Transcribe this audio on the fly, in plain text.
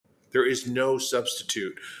There is no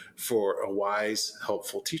substitute for a wise,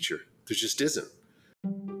 helpful teacher. There just isn't.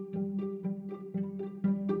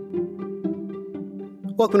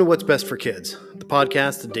 Welcome to What's Best for Kids, the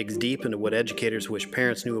podcast that digs deep into what educators wish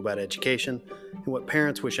parents knew about education and what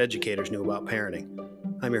parents wish educators knew about parenting.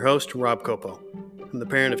 I'm your host, Rob Copo. I'm the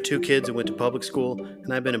parent of 2 kids who went to public school,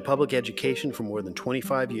 and I've been in public education for more than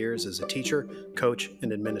 25 years as a teacher, coach,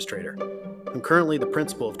 and administrator. I'm currently the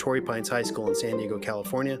principal of Torrey Pines High School in San Diego,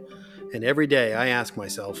 California, and every day I ask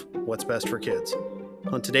myself, what's best for kids?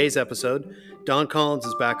 On today's episode, Don Collins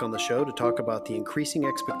is back on the show to talk about the increasing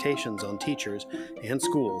expectations on teachers and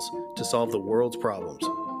schools to solve the world's problems.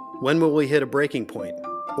 When will we hit a breaking point?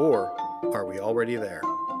 Or are we already there?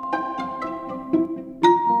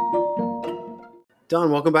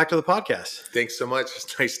 Don, welcome back to the podcast. Thanks so much.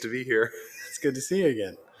 It's nice to be here. It's good to see you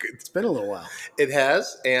again. It's been a little while. It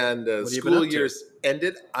has, and school year's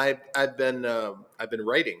ended. I've been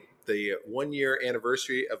writing. The 1-year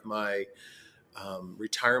anniversary of my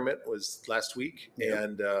retirement was last week,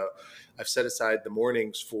 and I've set aside the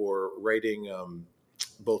mornings for writing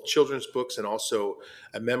both children's books and also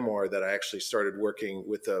a memoir that I actually started working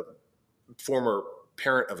with a former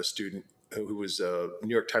parent of a student who was a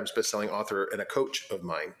New York Times bestselling author and a coach of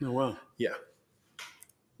mine. Oh, wow. Yeah.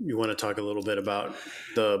 You want to talk a little bit about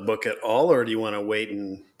the book at all, or do you want to wait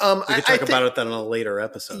and we could talk about it then on a later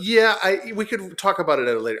episode? Yeah, we could talk about it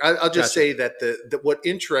at a later. I'll just say that what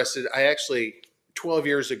interested, I actually 12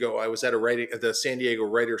 years ago, I was at the San Diego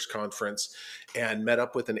Writers Conference and met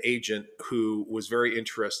up with an agent who was very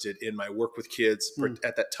interested in my work with kids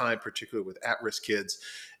at that time, particularly with at-risk kids.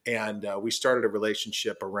 And we started a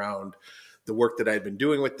relationship around the work that I'd been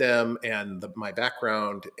doing with them and my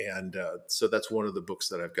background. And so that's one of the books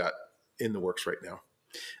that I've got in the works right now.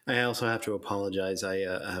 I also have to apologize. I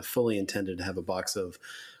have fully intended to have a box of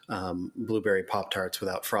blueberry Pop-Tarts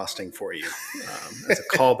without frosting for you as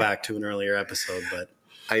a callback to an earlier episode. But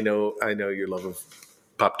I know your love of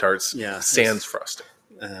Pop-Tarts. Yeah, sans frosting.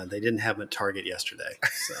 They didn't have them at Target yesterday.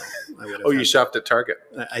 So I would have Oh, you shopped at Target?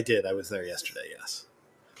 I did. I was there yesterday, yes.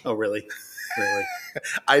 Oh, really? Really?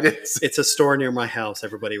 I did. It's a store near my house.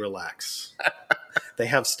 Everybody relax. They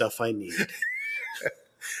have stuff I need.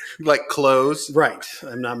 Like clothes? Right.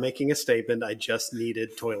 I'm not making a statement. I just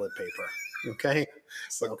needed toilet paper. Okay?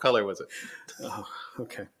 What color was it? Oh,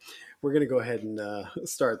 okay. We're going to go ahead and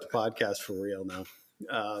start the podcast for real now.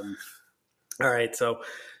 All right. So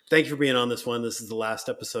thank you for being on this one. This is the last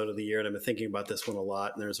episode of the year, and I've been thinking about this one a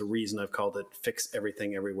lot, and there's a reason I've called it Fix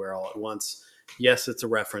Everything Everywhere All at Once. Yes, it's a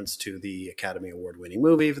reference to the Academy Award-winning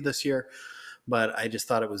movie for this year, but I just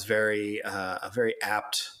thought it was a very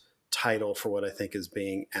apt title for what I think is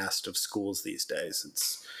being asked of schools these days.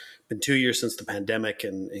 It's been 2 years since the pandemic,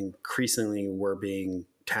 and increasingly we're being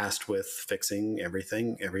tasked with fixing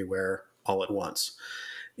everything everywhere all at once.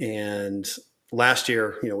 And last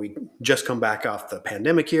year, we just come back off the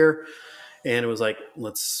pandemic year, and it was like,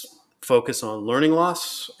 let's focus on learning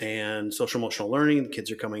loss and social emotional learning. The kids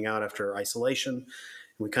are coming out after isolation. And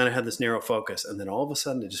we kind of had this narrow focus. And then all of a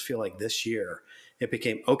sudden, I just feel like this year it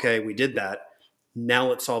became, okay, we did that. Now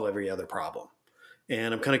let's solve every other problem.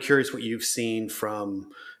 And I'm kind of curious what you've seen from,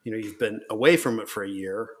 you've been away from it for a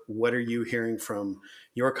year. What are you hearing from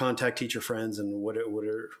your contact teacher friends, and what's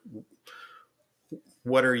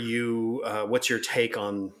your take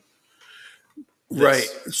on this? Right.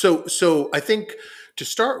 So I think to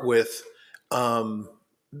start with,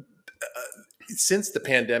 since the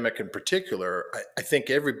pandemic in particular, I think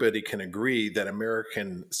everybody can agree that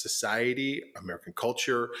American society, American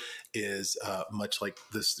culture is much like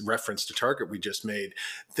this reference to Target we just made.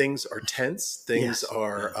 Things are tense. Things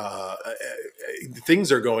are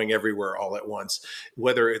going everywhere all at once,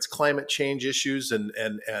 whether it's climate change issues and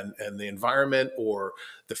the environment or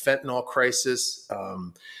the fentanyl crisis.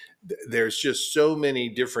 There's just so many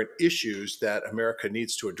different issues that America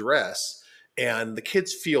needs to address. And the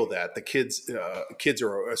kids feel that. The kids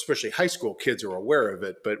are, especially high school kids, are aware of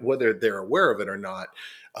it. But whether they're aware of it or not,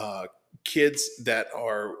 kids that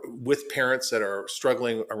are with parents that are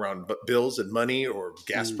struggling around bills and money or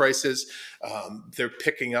gas prices, they're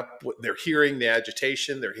picking up what they're hearing, the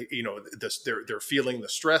agitation. They're feeling the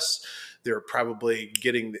stress. They're probably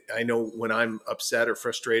getting. I know when I'm upset or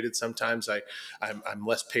frustrated, sometimes I'm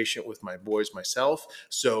less patient with my boys myself.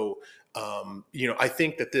 So. I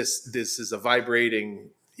think that this is a vibrating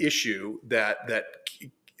issue that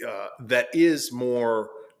is more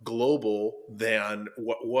global than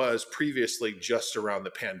what was previously just around the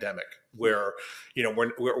pandemic, where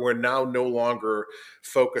we're now no longer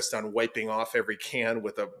focused on wiping off every can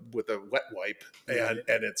with a wet wipe, Right.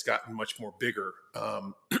 and it's gotten much more bigger.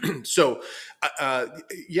 So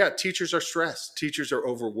yeah, teachers are stressed, teachers are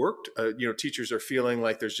overworked, teachers are feeling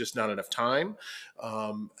like there's just not enough time.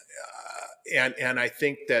 And I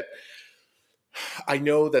think that I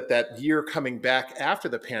know that year coming back after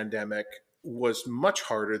the pandemic was much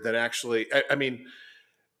harder than actually. I mean,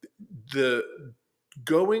 the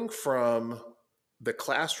going from the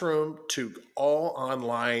classroom to all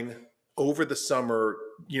online over the summer,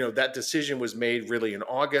 that decision was made really in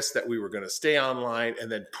August that we were going to stay online,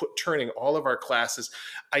 and then turning all of our classes.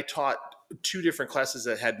 I taught two different classes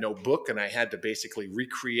that had no book, and I had to basically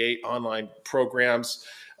recreate online programs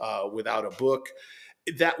without a book.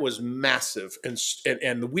 That was massive, and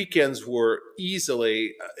the weekends were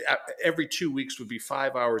easily every 2 weeks would be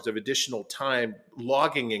 5 hours of additional time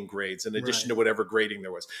logging in grades in addition to whatever grading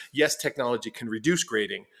there was. Yes, technology can reduce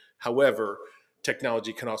grading. However,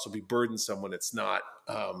 technology can also be burdensome when it's not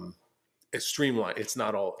it's streamlined. It's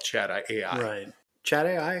not all chat AI. Right. Chat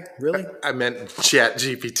AI, really? I meant chat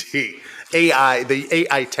GPT. AI, the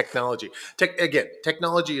AI technology. Again,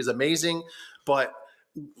 technology is amazing, but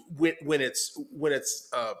when it's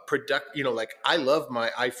product, like I love my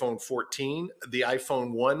iPhone 14. The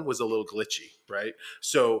iPhone 1 was a little glitchy, right?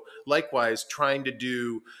 So likewise, trying to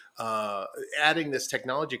do adding this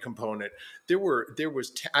technology component,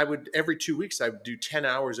 I would every 2 weeks I would do 10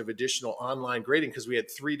 hours of additional online grading because we had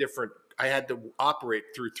I had to operate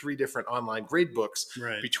through 3 different online grade books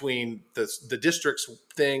between the district's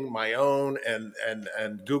thing, my own,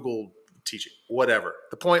 and Google teaching, whatever.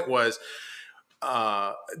 The point was,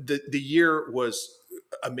 the year was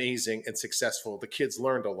amazing and successful. The kids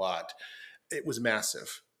learned a lot. It was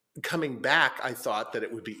massive. Coming back, I thought that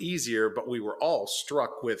it would be easier, but we were all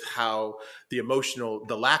struck with how the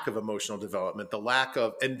lack of emotional development,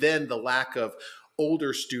 and then the lack of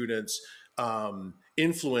older students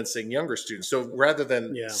influencing younger students. So rather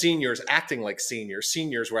than seniors acting like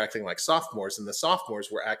seniors were acting like sophomores, and the sophomores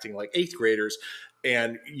were acting like eighth graders.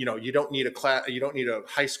 And you don't need a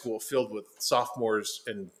high school filled with sophomores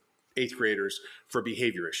and eighth graders for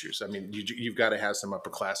behavior issues. I mean, you've got to have some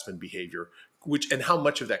upperclassmen behavior, and how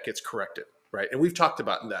much of that gets corrected, right? And we've talked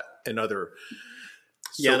about that in other.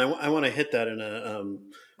 And I want to hit that in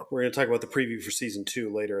we're going to talk about the preview for season 2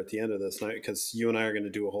 later at the end of this night, because you and I are going to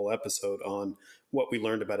do a whole episode on what we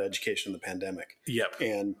learned about education in the pandemic. Yep.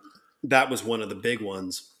 And that was one of the big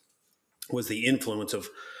ones, was the influence of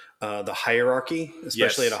the hierarchy,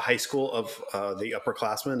 especially at a high school, of the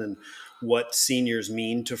upperclassmen, and what seniors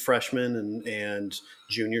mean to freshmen and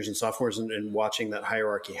juniors and sophomores, and watching that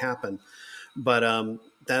hierarchy happen. But I'm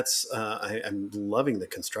loving the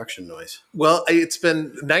construction noise. Well, it's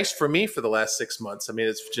been nice for me for the last 6 months. I mean,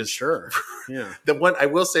 it's just sure. Yeah. I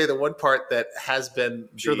will say the one part that has been,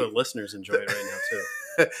 I'm sure the listeners enjoy it right now too.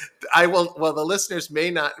 Well, the listeners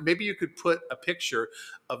may not. Maybe you could put a picture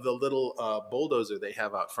of the little bulldozer they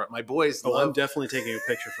have out front. My boys love. I'm definitely taking a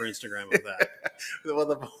picture for Instagram of that. Well,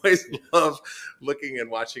 the boys love looking and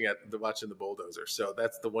watching the bulldozer. So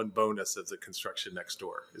that's the one bonus of the construction next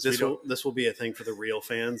door. This will be a thing for the real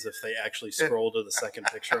fans if they actually scroll to the second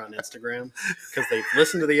picture on Instagram, because they've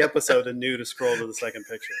listened to the episode and knew to scroll to the second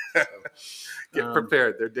picture. So, get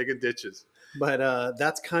prepared. They're digging ditches. But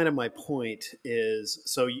that's kind of my point. Is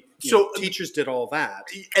so teachers did all that,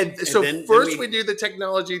 and so first we do the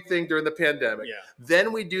technology thing during the pandemic. Yeah.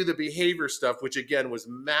 Then we do the behavior stuff, which again was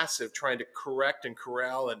massive, trying to correct and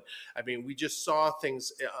corral. And I mean, we just saw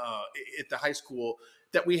things at the high school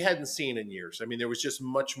that we hadn't seen in years. I mean, there was just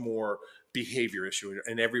much more behavior issue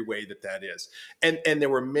in every way that is. And there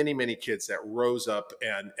were many, many kids that rose up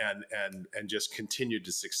and just continued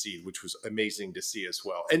to succeed, which was amazing to see as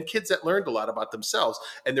well. And kids that learned a lot about themselves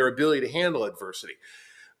and their ability to handle adversity.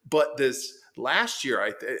 But this last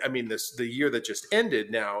year, the year that just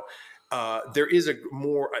ended now, there is a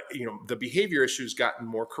more, the behavior issues gotten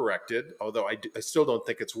more corrected, although I still don't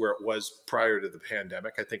think it's where it was prior to the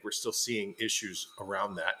pandemic. I think we're still seeing issues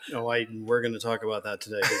around that. We're going to talk about that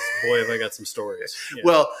today, because boy, have I got some stories. Yeah.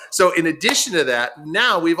 Well, so in addition to that,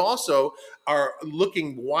 now we've also are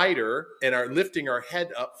looking wider and are lifting our head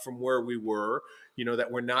up from where we were,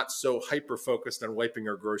 that we're not so hyper focused on wiping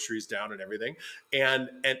our groceries down and everything. And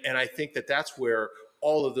I think that's where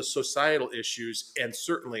all of the societal issues, and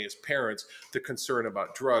certainly as parents, the concern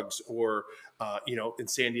about drugs, or in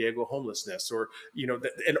San Diego, homelessness, or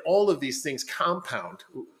and all of these things compound.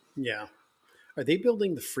 Yeah. Are they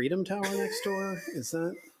building the Freedom Tower next door? Is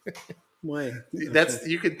that? Why? That's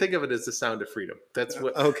you can think of it as the sound of freedom. That's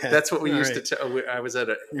what Okay. that's what we All used right. to tell. I was at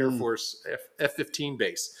an Air Mm. Force F-15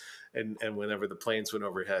 base, and whenever the planes went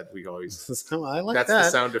overhead, we always So I like that's the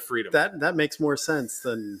that. sound of freedom. That makes more sense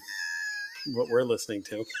than what we're listening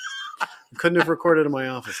to. Couldn't have recorded in my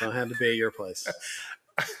office. I had to be at your place.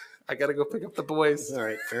 I got to go pick up the boys. All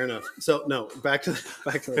right, fair enough. So no, back to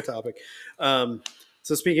the topic.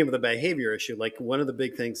 So speaking of the behavior issue, like one of the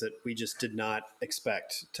big things that we just did not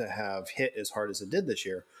expect to have hit as hard as it did this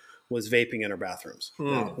year was vaping in our bathrooms.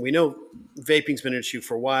 Now, we know vaping's been an issue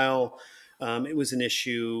for a while. It was an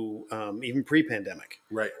issue even pre-pandemic.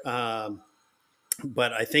 Right.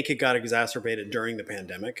 But I think it got exacerbated during the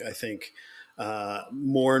pandemic. I think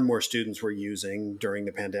more and more students were using during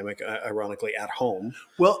the pandemic, ironically, at home.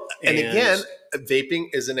 Well, and And- again, vaping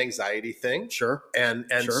is an anxiety thing, Sure. and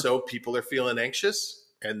Sure. so people are feeling anxious,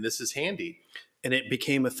 and this is handy. And it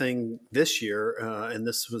became a thing this year, and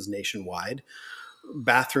this was nationwide.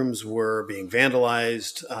 Bathrooms were being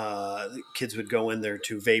vandalized. Kids would go in there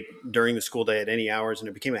to vape during the school day at any hours, and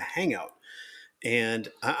it became a hangout.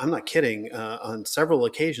 And I'm not kidding. On several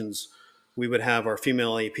occasions, we would have our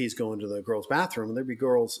female APs go into the girls' bathroom, and there'd be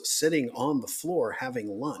girls sitting on the floor having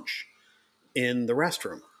lunch in the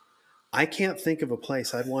restroom. I can't think of a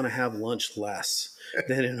place I'd want to have lunch less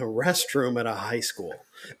than in a restroom at a high school.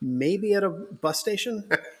 Maybe at a bus station,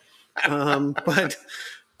 but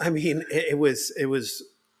I mean, it was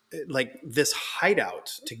like this hideout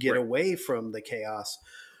to get Right. away from the chaos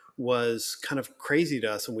was kind of crazy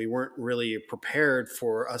to us, and we weren't really prepared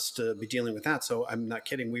for us to be dealing with that. So I'm not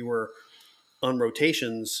kidding. We were on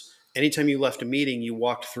rotations. Anytime you left a meeting, you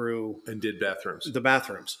walked through And did bathrooms. the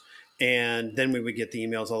bathrooms. And then we would get the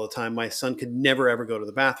emails all the time. My son could never, ever go to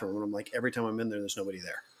the bathroom. And I'm like, every time I'm in there, there's nobody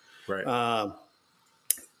there. Right.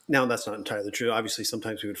 Now, that's not entirely true. Obviously,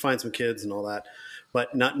 sometimes we would find some kids and all that,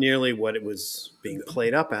 but not nearly what it was being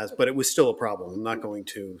played up as. But it was still a problem. I'm not going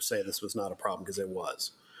to say this was not a problem, because it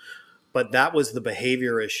was. But that was the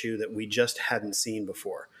behavior issue that we just hadn't seen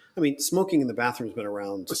before. I mean, smoking in the bathroom has been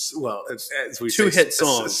around. Well, as we Two say, hit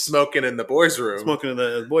songs. smoking in the boys' room. Smoking in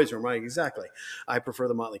the boys' room, right? Exactly. I prefer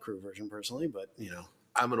the Motley Crue version personally, but you know.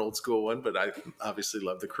 I'm an old school one, but I obviously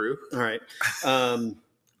love the Crew. All right.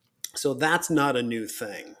 So that's not a new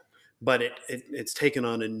thing, but it's taken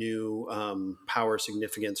on a new power,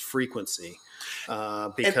 significance, frequency,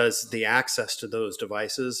 because the access to those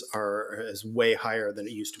devices is way higher than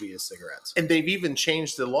it used to be as cigarettes. And they've even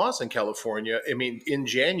changed the laws in California. I mean, in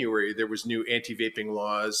January there was new anti-vaping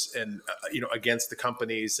laws, and against the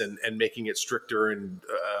companies, and making it stricter, and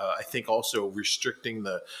I think also restricting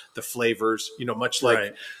the flavors. Much like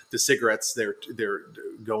Right. the cigarettes, they're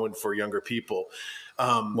going for younger people.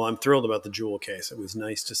 Well, I'm thrilled about the Juul case. It was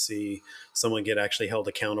nice to see someone get actually held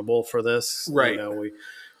accountable for this. Right.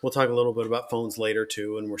 We'll talk a little bit about phones later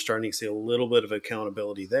too, and we're starting to see a little bit of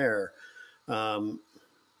accountability there. Well,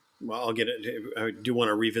 I'll get it. I do want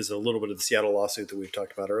to revisit a little bit of the Seattle lawsuit that we've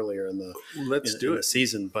talked about earlier in the the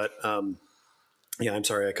season. But yeah, I'm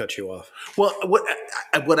sorry I cut you off. Well,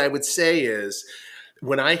 what I would say is,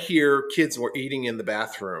 when I hear kids were eating in the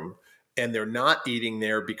bathroom, and they're not eating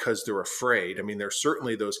there because they're afraid. I mean, there's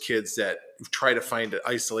certainly those kids that try to find an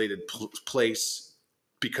isolated place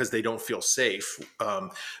because they don't feel safe.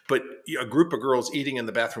 But a group of girls eating in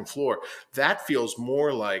the bathroom floor, that feels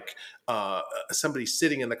more like somebody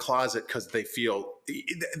sitting in the closet because they feel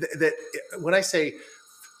that when I say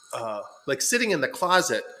like sitting in the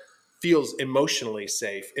closet feels emotionally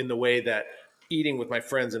safe, in the way that eating with my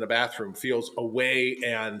friends in a bathroom feels away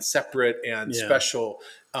and separate and special,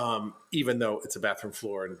 even though it's a bathroom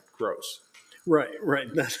floor and gross. Right.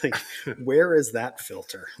 Like, where is that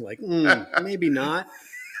filter? Like, maybe not.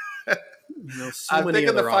 I'm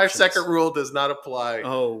thinking the 5-second rule does not apply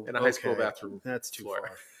in a high school bathroom. That's too floor.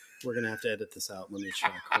 far. We're going to have to edit this out. Let me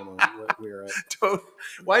check. Hold on. What we're at.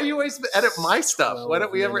 Why do you always edit my stuff? Why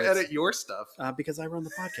don't we ever minutes. edit your stuff? Because I run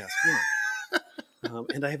the podcast. Come on.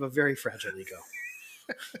 And I have a very fragile ego.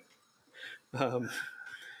 All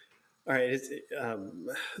right. It's,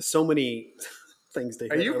 so many things.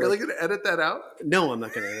 Are you really going to edit that out? No, I'm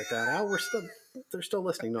not going to edit that out. They're still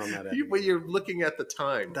listening. No, I'm not editing. But you're looking at the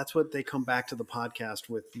time. That's what they come back to the podcast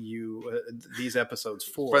with you, these episodes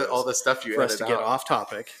for all the stuff you for us edit to get out. off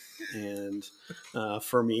topic, and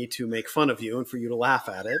for me to make fun of you and for you to laugh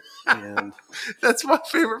at it. And That's my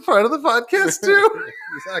favorite part of the podcast too.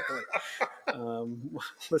 exactly.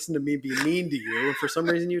 Listen to me be mean to you, and for some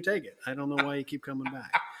reason you take it. I don't know why you keep coming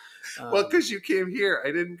back. Well, because you came here.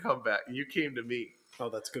 I didn't come back. You came to me. Oh,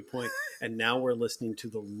 that's a good point. And now we're listening to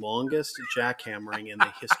the longest jackhammering in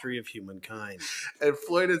the history of humankind. And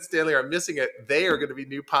Floyd and Stanley are missing it. They are going to be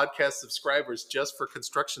new podcast subscribers just for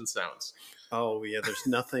construction sounds. Oh, yeah. There's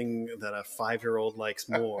nothing that a 5-year-old likes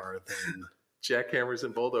more than jackhammers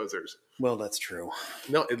and bulldozers. Well, that's true.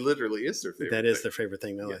 No, it literally is their favorite. That is their favorite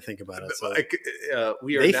thing. Now that I think about it. So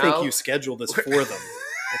they think you scheduled this for them.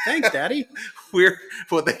 Well, thanks, Daddy.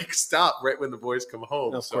 They stop right when the boys come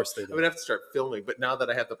home. Of course they do. I'm gonna have to start filming. But now that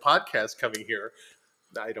I have the podcast coming here,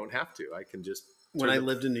 I don't have to. I can just. When I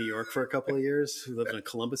lived in New York for a couple of years, we lived on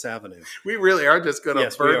Columbus Avenue. We really are just going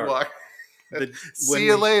to bird walk. See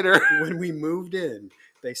you later. When we moved in,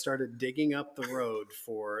 they started digging up the road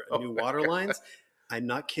for new water lines. I'm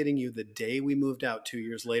not kidding you. The day we moved out 2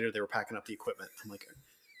 years later, they were packing up the equipment. I'm like,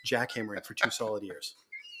 jackhammering for 2 solid years.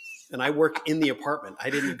 And I worked in the apartment. I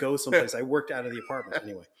didn't go someplace. I worked out of the apartment.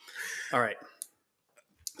 Anyway. All right.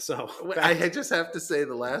 So I just have to say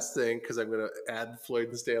the last thing, because I'm going to add Floyd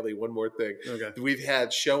and Stanley one more thing. Okay. We've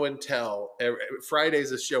had show and tell.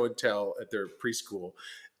 Fridays is show and tell at their preschool.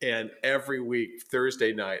 And every week,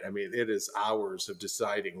 Thursday night, I mean, it is hours of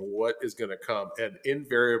deciding what is going to come. And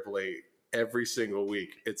invariably, every single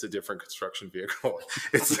week, it's a different construction vehicle.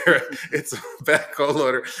 It's a backhoe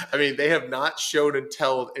loader. I mean, they have not shown and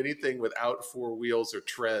told anything without 4 wheels or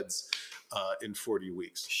treads in 40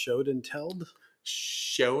 weeks. Showed and told?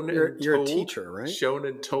 Shown and told. You're a teacher, right? Shown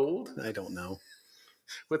and told? I don't know.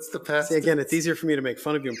 What's the past? See, again, it's easier for me to make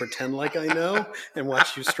fun of you and pretend like I know and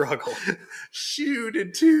watch you struggle. Shoot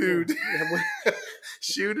and tood.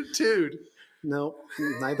 Shoot and tood. No,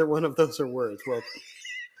 neither one of those are words. Well,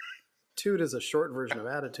 tood is a short version of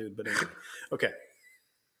attitude, but anyway. Okay.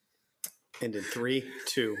 And in 3,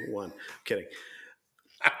 2, 1. Kidding.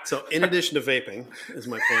 So in addition to vaping, is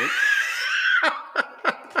my point.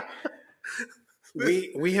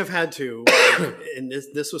 We have had to, and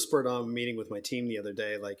this was spurred on a meeting with my team the other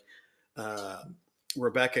day. Like,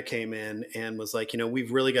 Rebecca came in and was like,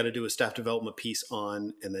 we've really got to do a staff development piece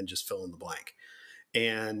on, and then just fill in the blank.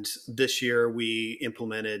 And this year we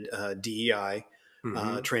implemented DEI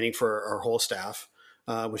training for our whole staff,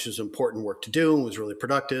 which is important work to do and was really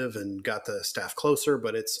productive and got the staff closer,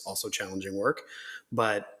 but it's also challenging work.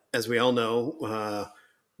 But as we all know,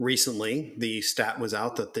 recently, the stat was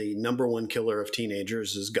out that the number one killer of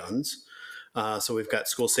teenagers is guns. So we've got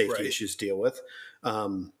school safety issues to deal with.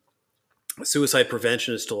 Suicide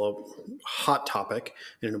prevention is still a hot topic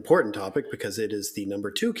and an important topic because it is the number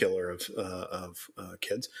 2 killer of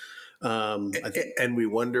kids. And we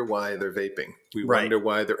wonder why they're vaping. We wonder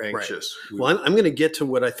why they're anxious. Right. Well, I'm going to get to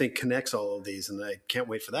what I think connects all of these, and I can't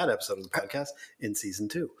wait for that episode of the podcast in season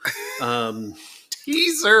 2.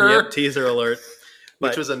 Teaser! Yep, teaser alert.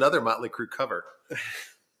 Which was another Motley Crue cover.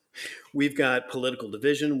 We've got political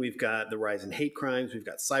division. We've got the rise in hate crimes. We've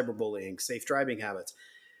got cyberbullying, safe driving habits,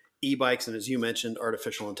 e-bikes, and as you mentioned,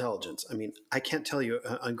 artificial intelligence. I mean, I can't tell you,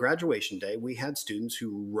 on graduation day, we had students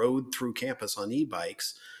who rode through campus on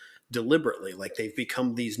e-bikes deliberately. Like, they've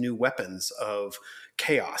become these new weapons of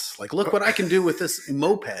chaos. Like, look what I can do with this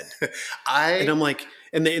moped. And I'm like,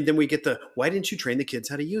 and then we get why didn't you train the kids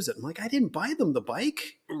how to use it? I'm like, I didn't buy them the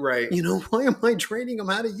bike. Right. Why am I training them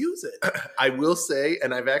how to use it? I will say,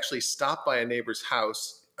 and I've actually stopped by a neighbor's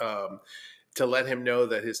house to let him know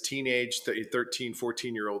that his teenage 13,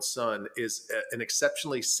 14-year-old son is an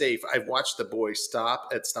exceptionally safe. I've watched the boy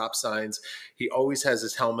stop at stop signs. He always has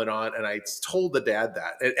his helmet on. And I told the dad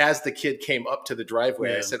that. And as the kid came up to the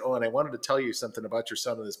driveway, I said, and I wanted to tell you something about your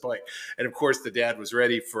son on this bike. And of course, the dad was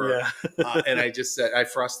ready for, and I just said, I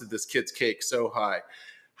frosted this kid's cake so high.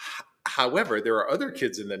 However, there are other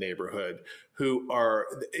kids in the neighborhood who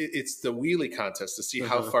it's the wheelie contest to see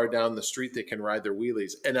how far down the street they can ride their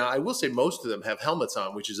wheelies. And I will say most of them have helmets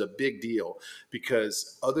on, which is a big deal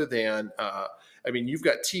because other than, you've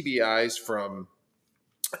got TBIs from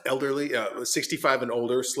elderly, 65 and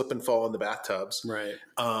older, slip and fall in the bathtubs. Right.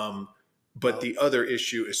 But the other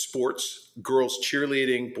issue is sports, girls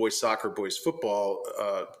cheerleading, boys soccer, boys football,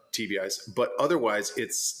 TBIs. But otherwise,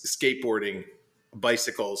 it's skateboarding,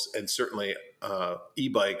 bicycles, and certainly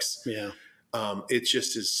e-bikes. Yeah. It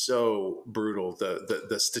just is so brutal,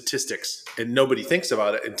 the statistics, and nobody thinks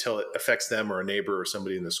about it until it affects them or a neighbor or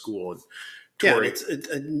somebody in the school. And Tori,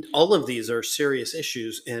 all of these are serious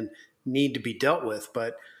issues and need to be dealt with,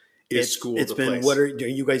 but it's been, place. What are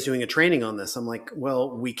you guys doing a training on this? I'm like,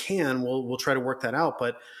 well, we can, we'll try to work that out.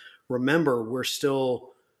 But remember, we're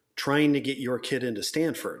still trying to get your kid into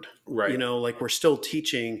Stanford, right? We're still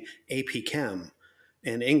teaching AP Chem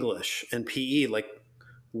and English and PE. Like,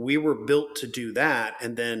 we were built to do that.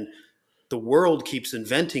 And then the world keeps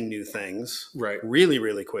inventing new things Right. really,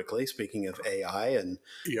 really quickly. Speaking of AI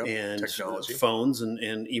Yep. and Technology. phones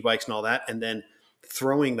and e-bikes and all that, and then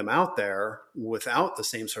throwing them out there without the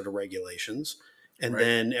same sort of regulations. And Right.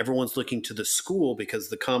 then everyone's looking to the school because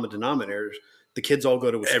the common denominator, the kids all go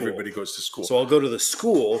to a school. Everybody goes to school. So I'll go to the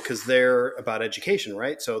school because they're about education,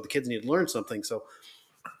 right? So the kids need to learn something. So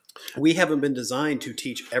we haven't been designed to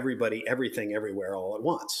teach everybody everything everywhere all at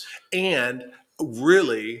once. And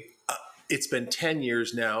really, it's been 10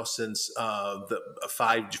 years now since the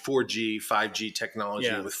 4G, 5G technology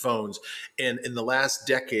Yeah. with phones. And in the last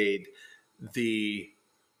decade, the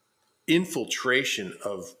infiltration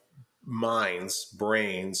of minds,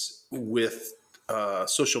 brains with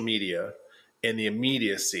social media and the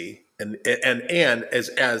immediacy and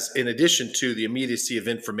as in addition to the immediacy of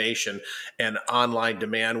information and online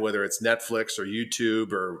demand, whether it's Netflix or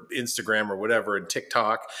YouTube or Instagram or whatever, and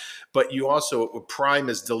TikTok, but you also Prime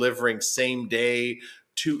is delivering same day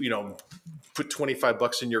to put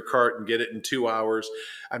 $25 in your cart and get it in 2 hours.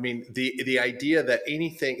 I mean, the idea that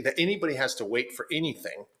anybody has to wait for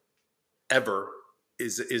anything ever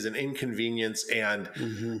is an inconvenience, and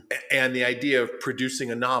the idea of producing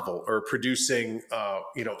a novel or producing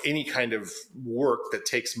any kind of work that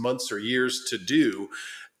takes months or years to do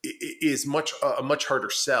is a much harder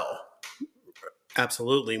sell.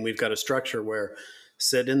 Absolutely. And we've got a structure where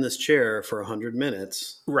sit in this chair for 100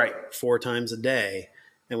 minutes, Right. 4 times a day,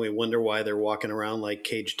 and we wonder why they're walking around like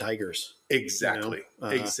caged tigers. Exactly.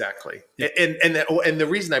 Exactly. it- And the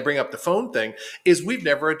reason I bring up the phone thing is we've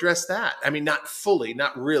never addressed that. I mean, not fully,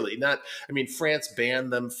 not really, I mean, France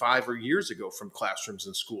banned them 5 years ago from classrooms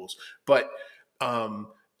and schools, but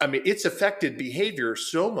I mean, it's affected behavior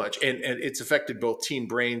so much, and it's affected both teen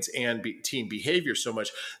brains and teen behavior so much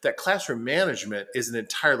that classroom management is an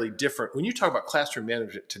entirely different. When you talk about classroom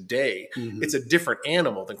management today, it's a different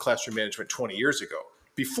animal than classroom management 20 years ago.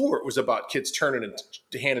 Before, it was about kids turning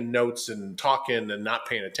and handing notes and talking and not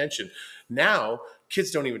paying attention. Now,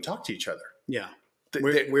 kids don't even talk to each other. Yeah.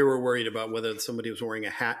 We were worried about whether somebody was wearing a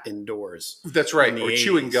hat indoors. That's right. in the Or 80s.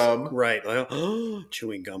 chewing gum. Right. Like, oh,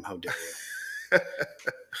 chewing gum. How dare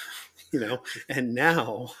you? And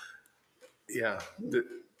now Yeah.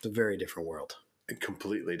 it's a very different world.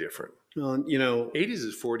 Completely different. Well, 80s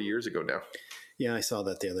is 40 years ago now. Yeah, I saw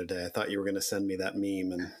that the other day. I thought you were going to send me that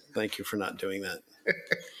meme, and thank you for not doing that.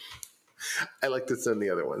 I like to send the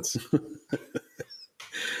other ones.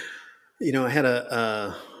 I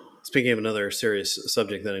had speaking of another serious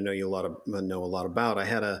subject that I know you know a lot about, I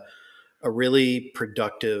had a really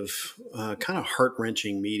productive, kind of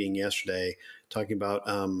heart-wrenching meeting yesterday talking about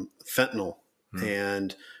fentanyl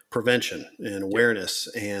and prevention and awareness.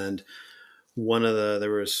 And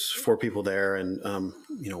there was 4 people there, and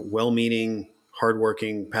well-meaning,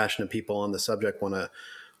 hardworking, passionate people on the subject want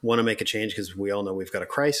to make a change because we all know we've got a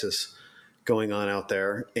crisis going on out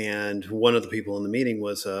there. And one of the people in the meeting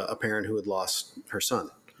was a parent who had lost her son.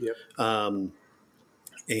 Yep.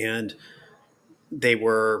 And they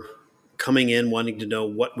were coming in wanting to know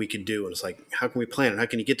what we could do. And it's like, how can we plan it? How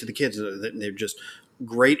can you get to the kids? And they're just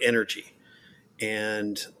great energy.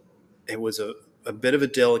 And it was a bit of a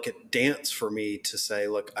delicate dance for me to say,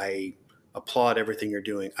 look, I applaud everything you're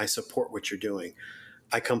doing. I support what you're doing.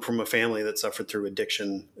 I come from a family that suffered through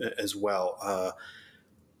addiction as well.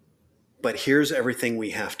 But here's everything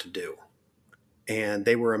we have to do. And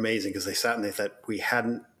they were amazing because they sat and they thought, we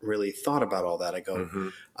hadn't really thought about all that. I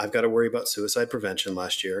go, I've got to worry about suicide prevention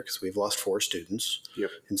last year because we've lost 4 students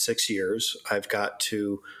in 6 years. I've got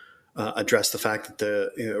to address the fact that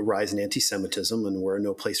the rise in anti-Semitism, and we're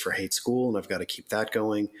no place for hate school, and I've got to keep that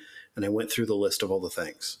going. And I went through the list of all the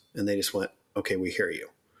things, and they just went, okay, we hear you.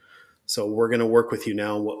 So we're going to work with you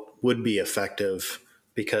now on what would be effective,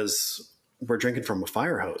 because we're drinking from a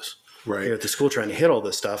fire hose here at the school trying to hit all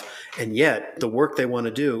this stuff. And yet the work they want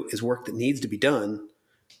to do is work that needs to be done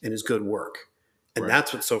and is good work. And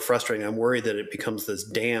that's what's so frustrating. I'm worried that it becomes this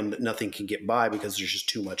dam that nothing can get by because there's just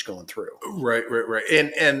too much going through. Right.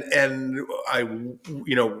 And I,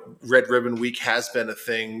 Red Ribbon Week has been a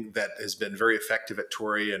thing that has been very effective at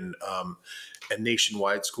Torrey and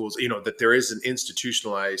nationwide schools. That there is an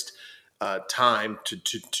institutionalized time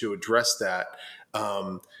to address that.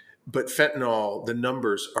 But fentanyl, the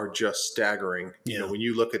numbers are just staggering. When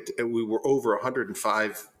you look at, we were over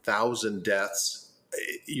 105,000 deaths.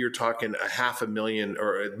 You're talking 500,000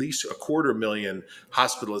 or at least 250,000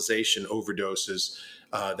 hospitalization overdoses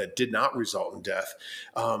that did not result in death.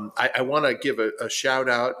 I want to give a shout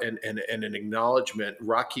out and an acknowledgement.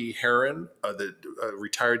 Rocky Heron, the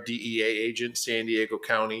retired DEA agent, San Diego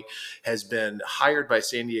County, has been hired by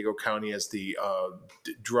San Diego County as the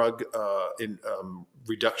drug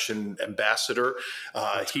reduction ambassador.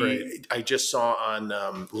 That's great. I just saw on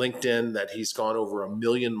LinkedIn that he's gone over 1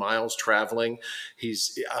 million miles traveling.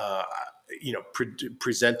 He's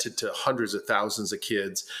presented to hundreds of thousands of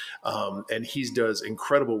kids, and he does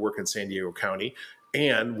incredible work in San Diego County.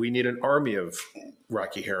 And we need an army of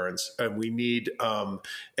Rocky Herons, and we need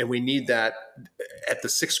that at the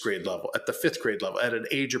 6th grade level, at the 5th grade level, at an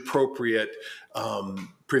age appropriate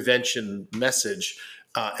prevention message,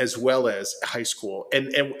 as well as high school.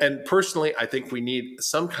 And personally, I think we need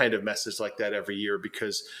some kind of message like that every year,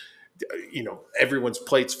 because everyone's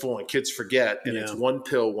plate's full and kids forget, and it's one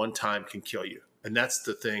pill one time can kill you. And that's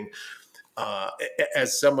the thing.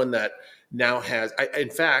 As someone that now has, in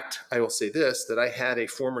fact, I will say this, that I had a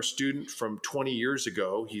former student from 20 years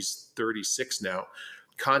ago, he's 36 now,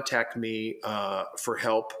 contact me for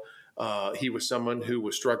help. He was someone who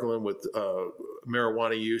was struggling with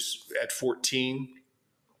marijuana use at 14,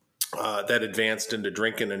 that advanced into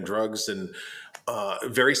drinking and drugs, and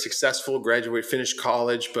very successful, graduated, finished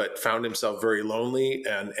college, but found himself very lonely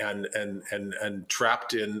and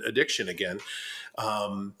trapped in addiction again.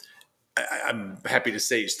 I'm happy to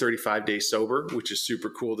say he's 35 days sober, which is super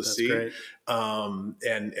cool to see. Great.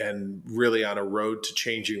 And really on a road to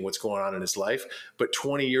changing what's going on in his life. But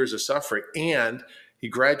 20 years of suffering, and he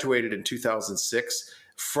graduated in 2006.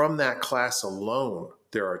 From that class alone,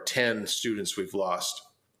 there are 10 students we've lost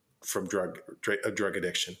from drug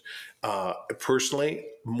addiction. Personally,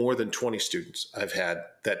 more than 20 students I've had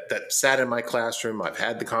that sat in my classroom, I've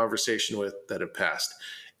had the conversation with, that have passed.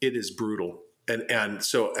 It is brutal. And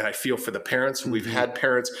so I feel for the parents. We've had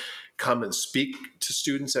parents come and speak to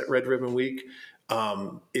students at Red Ribbon Week.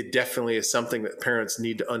 It definitely is something that parents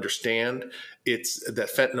need to understand. It's that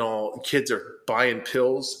fentanyl, kids are buying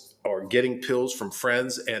pills or getting pills from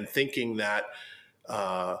friends and thinking that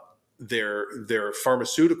they're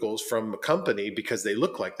pharmaceuticals from a company because they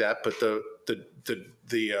look like that. But the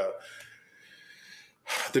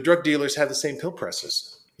drug dealers have the same pill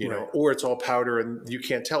presses. Or it's all powder and you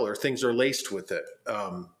can't tell, or things are laced with it.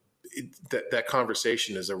 That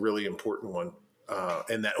conversation is a really important one.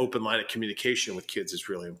 And that open line of communication with kids is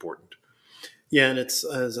really important. Yeah. And it's,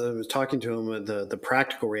 as I was talking to him, the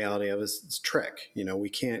practical reality of it's trick. We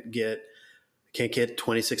can't get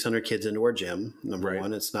 2,600 kids into our gym. Number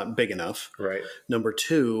one, it's not big enough. Right. Number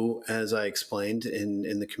two, as I explained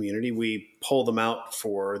in the community, we pull them out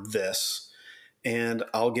for this. And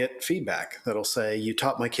I'll get feedback that'll say, you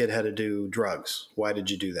taught my kid how to do drugs. Why did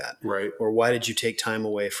you do that? Right. Or why did you take time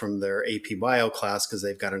away from their AP bio class because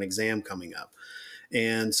they've got an exam coming up?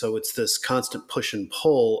 And so it's this constant push and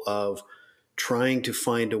pull of trying to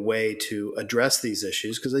find a way to address these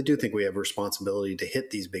issues, because I do think we have a responsibility to hit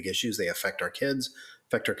these big issues. They affect our kids,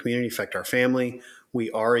 affect our community, affect our family. We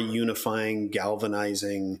are a unifying,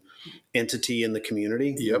 galvanizing entity in the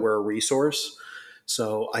community. Yep. We're a resource.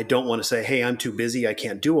 So I don't want to say, hey, I'm too busy, I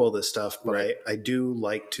can't do all this stuff, but right. I do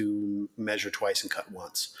like to measure twice and cut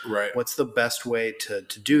once. Right. What's the best way to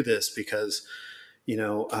do this? Because,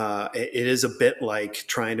 it is a bit like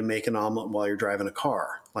trying to make an omelet while you're driving a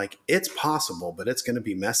car. Like, it's possible, but it's going to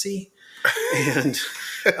be messy. And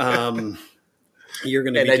you're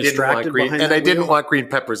going to be distracted behind that. And I didn't want green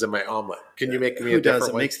peppers in my omelet. Can you make me a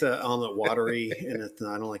different way? It makes the omelet watery, and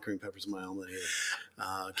I don't like green peppers in my omelet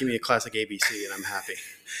either. Give me a classic ABC, and I'm happy.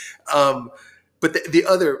 But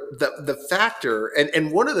the factor,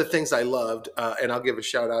 and one of the things I loved, and I'll give a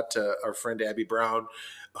shout out to our friend Abby Brown,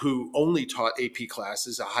 who only taught AP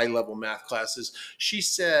classes, high level math classes. She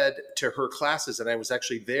said to her classes, and I was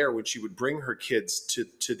actually there when she would bring her kids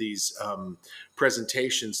to these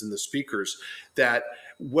presentations and the speakers, that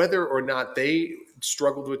whether or not they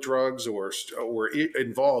struggled with drugs or were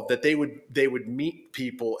involved, that they would meet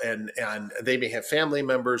people and they may have family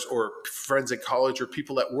members or friends at college or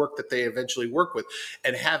people at work that they eventually work with,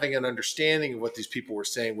 and having an understanding of what these people were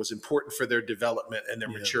saying was important for their development and their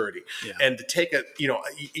maturity. Yeah. And to take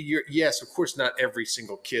yes, of course, not every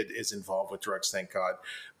single kid is involved with drugs, thank God,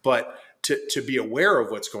 but to be aware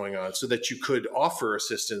of what's going on so that you could offer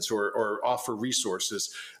assistance or offer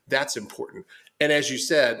resources, that's important. And as you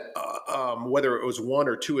said, whether it was one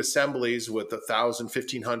or two assemblies with 1,000,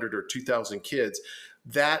 1,500, or 2,000 kids,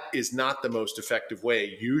 that is not the most effective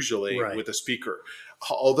way usually with a speaker.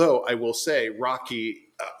 Although I will say Rocky,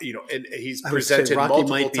 and he's presented multiple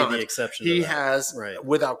might times. be the exception. He has,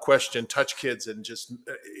 without question, touched kids, and just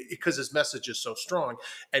because his message is so strong,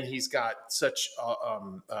 and he's got such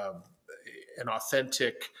an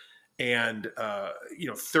authentic and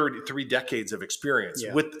 33 decades of experience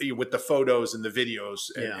Yeah. with the photos and the videos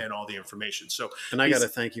and, Yeah. and all the information. So And I got he's to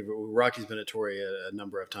thank you. Rocky's been at Tory a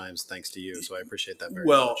number of times, thanks to you. So I appreciate that very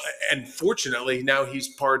well, much. and fortunately now he's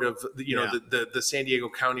part of Yeah. the San Diego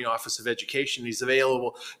County Office of Education. He's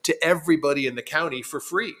available to everybody in the county for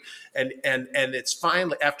free, and it's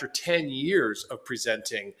finally, after 10 years of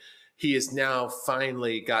presenting, he has now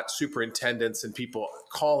finally got superintendents and people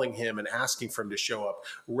calling him and asking for him to show up,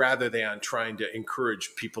 rather than trying to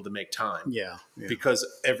encourage people to make time. Yeah. Yeah. Because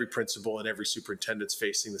every principal and every superintendent's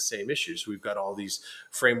facing the same issues. We've got all these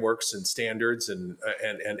frameworks and standards and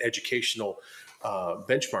educational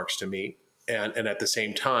benchmarks to meet, and at the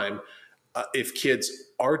same time, if kids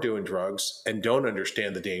are doing drugs and don't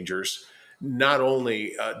understand the dangers, not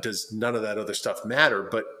only does none of that other stuff matter,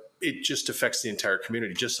 but it just affects the entire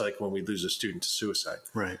community. Just like when we lose a student to suicide.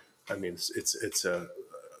 Right. I mean, it's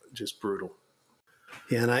just brutal.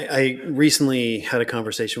 Yeah, and I recently had a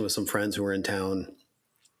conversation with some friends who were in town,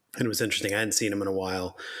 and it was interesting. I hadn't seen them in a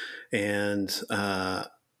while, and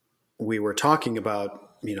we were talking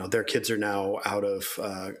about, their kids are now out of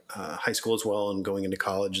high school as well and going into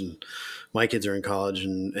college, and my kids are in college,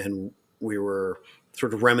 and we were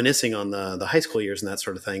sort of reminiscing on the high school years and that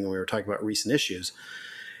sort of thing, and we were talking about recent issues.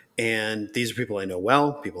 And these are people I know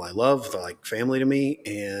well, people I love, they're like family to me,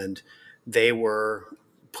 and they were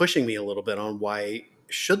pushing me a little bit on why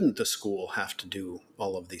shouldn't the school have to do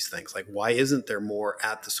all of these things? Like, why isn't there more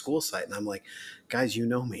at the school site? And I'm like, guys, you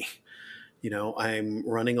know me. I'm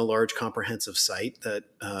running a large comprehensive site that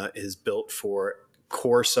is built for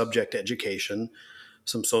core subject education,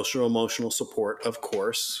 some social emotional support, of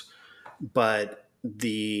course, but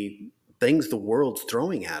the things the world's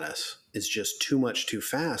throwing at us is just too much too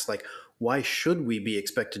fast. Like, why should we be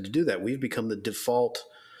expected to do that? We've become the default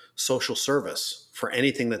social service for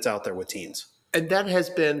anything that's out there with teens. And that has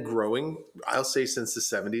been growing, I'll say, since the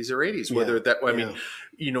 70s or 80s. Whether Yeah. that, I Yeah.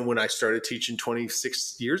 mean, when I started teaching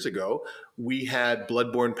 26 years ago, we had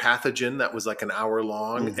bloodborne pathogen that was like an hour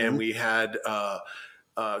long, and we had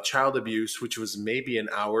child abuse, which was maybe an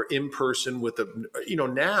hour in person with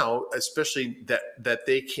now, especially that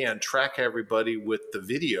they can track everybody with the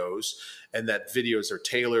videos, and that videos are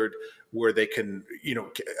tailored where they can,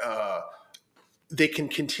 they can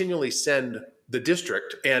continually send the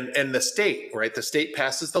district and the state, right? The state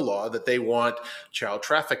passes the law that they want child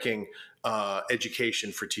trafficking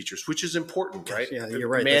education for teachers, which is important, right? Yeah, you're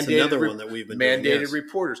right. That's another one that we've been doing, mandated yes.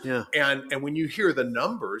 reporters. Yeah. And when you hear the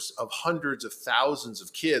numbers of hundreds of thousands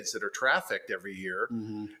of kids that are trafficked every year,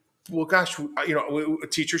 well, gosh,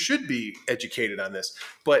 teachers should be educated on this.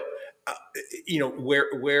 But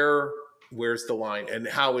where's the line, and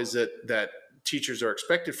how is it that teachers are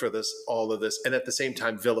expected for all of this, and at the same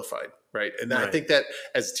time vilified, right? And I think that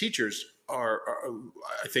as teachers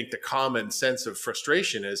I think the common sense of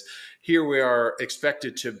frustration is, here we are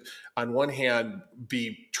expected to, on one hand,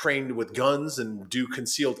 be trained with guns and do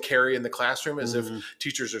concealed carry in the classroom, as if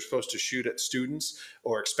teachers are supposed to shoot at students,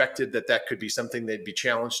 or expected that could be something they'd be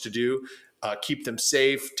challenged to do, keep them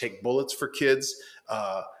safe, take bullets for kids,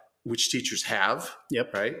 which teachers have.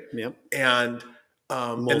 Yep. Right. Yep. And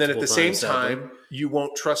then at the same sadly. time, you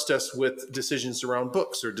won't trust us with decisions around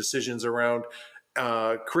books or decisions around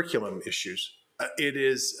curriculum issues. It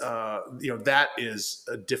is, that is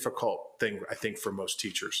a difficult thing, I think, for most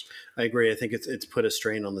teachers. I agree. I think it's put a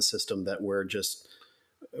strain on the system that we're just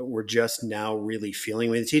now really feeling.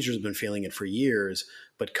 I mean, the teachers have been feeling it for years,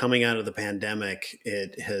 but coming out of the pandemic,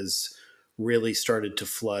 it has really started to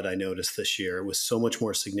flood. I noticed this year it was so much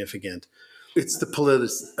more significant. It's the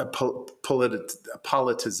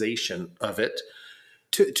politicization of it.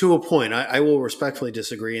 To a point. I will respectfully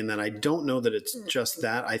disagree in that I don't know that it's just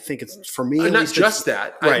that. I think it's, for me, at not least just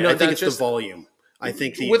that. Right. I think it's it's the volume. I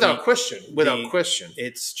think without question,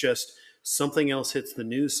 it's just something else hits the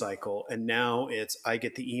news cycle, and now I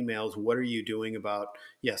get the emails. What are you doing about,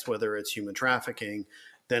 yes, whether it's human trafficking,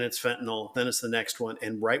 then it's fentanyl, then it's the next one.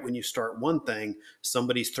 And right when you start one thing,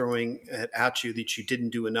 somebody's throwing at you that you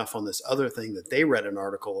didn't do enough on this other thing that they read an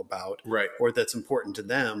article about, right, or that's important to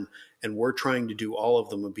them. And we're trying to do all of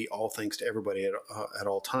them and be all things to everybody at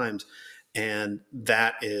all times. And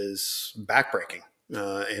that is backbreaking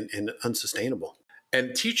and unsustainable.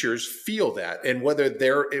 And teachers feel that. And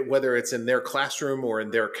whether it's in their classroom or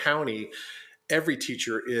in their county, every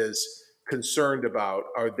teacher is concerned about,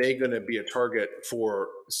 are they going to be a target for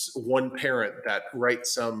one parent that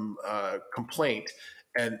writes some complaint,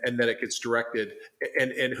 and then it gets directed,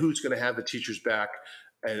 and who's going to have the teachers back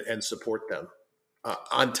and support them,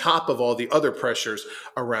 on top of all the other pressures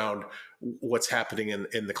around what's happening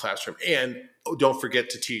in the classroom. And don't forget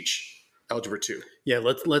to teach Algebra 2. Yeah,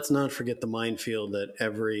 let's not forget the minefield that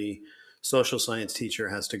every social science teacher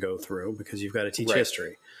has to go through, because you've got to teach Right.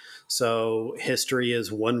 history. So history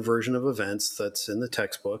is one version of events that's in the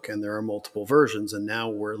textbook, and there are multiple versions. And now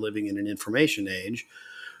we're living in an information age,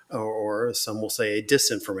 or some will say a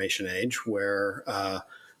disinformation age, where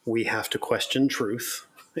we have to question truth,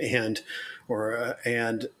 and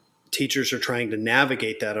teachers are trying to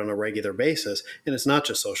navigate that on a regular basis. And it's not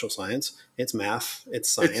just social science; it's math, it's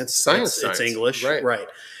science, It's science. it's English, Right. right?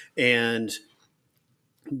 And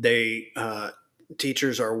they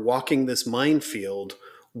teachers are walking this minefield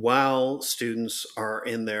while students are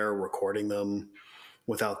in there recording them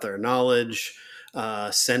without their knowledge,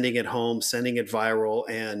 sending it home, sending it viral,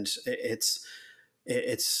 and it's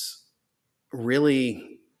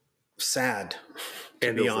really sad, to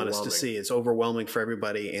And be honest, to overwhelming. see. It's overwhelming for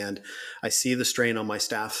everybody, and I see the strain on my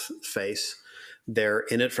staff's face. They're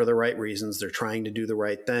in it for the right reasons. They're trying to do the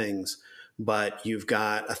right things, but you've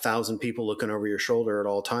got 1,000 people looking over your shoulder at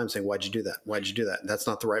all times saying, "Why'd you do that? Why'd you do that? That's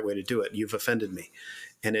not the right way to do it. You've offended me,"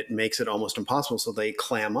 and it makes it almost impossible. So they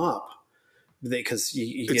clam up, because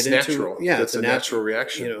you It's get into natural. yeah, It's a natural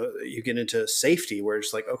reaction. you get into safety, where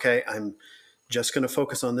it's like, okay, I'm just going to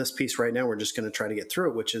focus on this piece right now. We're just going to try to get through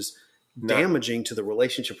it, which is Not- damaging to the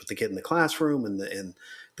relationship with the kid in the classroom and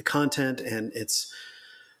the content. And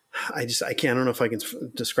I don't know if I can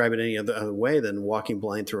describe it any other way than walking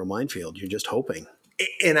blind through a minefield. You're just hoping.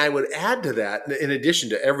 And I would add to that, in addition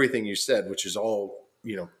to everything you said, which is all,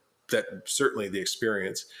 that certainly the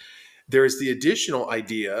experience, there is the additional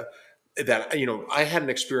idea that, I had an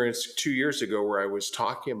experience 2 years ago where I was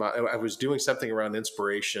doing something around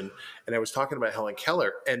inspiration, and I was talking about Helen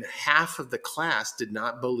Keller, and half of the class did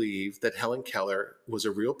not believe that Helen Keller was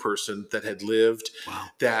a real person that had lived. Wow.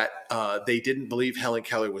 That they didn't believe Helen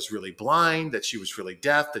Keller was really blind, that she was really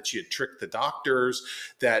deaf, that she had tricked the doctors,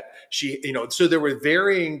 that she, so there were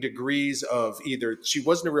varying degrees of either she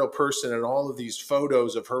wasn't a real person, and all of these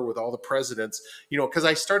photos of her with all the presidents, because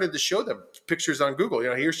I started to show them pictures on Google.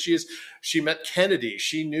 Here she is. She met Kennedy.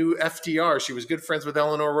 She knew FDR. She was good friends with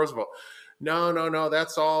Eleanor Roosevelt. No,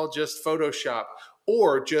 that's all just Photoshop.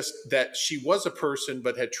 Or just that she was a person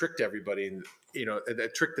but had tricked everybody, and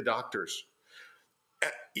that tricked the doctors.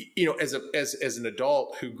 As an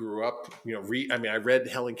adult who grew up, I read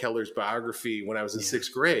Helen Keller's biography when I was in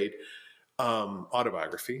sixth grade,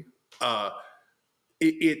 autobiography.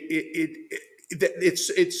 It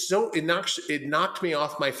knocked me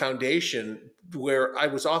off my foundation, where I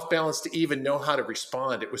was off balance to even know how to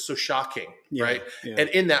respond. It was so shocking, right? Yeah. And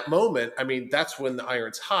in that moment, that's when the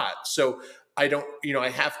iron's hot. So I don't, I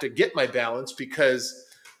have to get my balance, because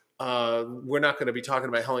we're not going to be talking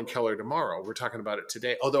about Helen Keller tomorrow. We're talking about it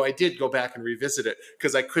today. Although I did go back and revisit it,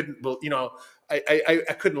 because I couldn't,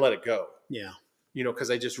 I couldn't let it go. Yeah. Because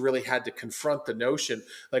I just really had to confront the notion,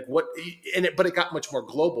 like but it got much more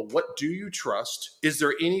global. What do you trust? Is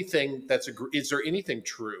there anything is there anything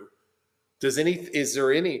true? Is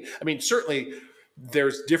there any, certainly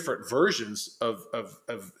there's different versions of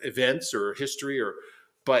events or history,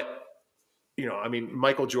 but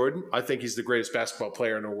Michael Jordan, I think he's the greatest basketball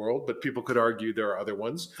player in the world, but people could argue there are other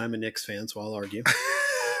ones. I'm a Knicks fan, so I'll argue.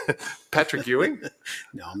 Patrick Ewing?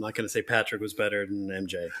 No, I'm not going to say Patrick was better than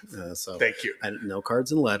MJ. So thank you. No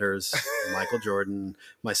cards and letters. Michael Jordan.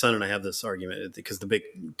 My son and I have this argument, because the big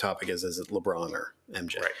topic is it LeBron or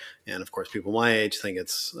MJ? Right. And of course, people my age think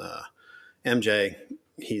it's MJ.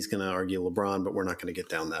 He's going to argue LeBron, but we're not going to get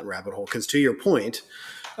down that rabbit hole. Because to your point,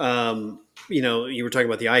 you were talking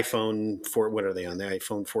about the iPhone. What are they on? The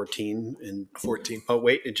iPhone 14 and 14. Oh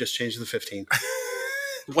wait, it just changed to the 15.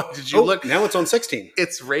 What did you look? Now it's on 16.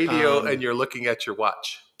 It's radio, and you're looking at your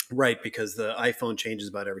watch. Right, because the iPhone changes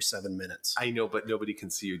about every 7 minutes. I know, but nobody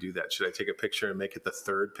can see you do that. Should I take a picture and make it the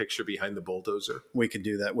third picture behind the bulldozer? We could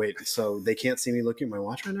do that. Wait, so they can't see me looking at my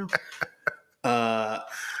watch right now?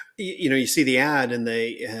 You see the ad, and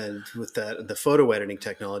with the photo editing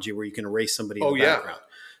technology where you can erase somebody in the background.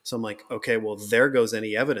 So I'm like, okay, well, there goes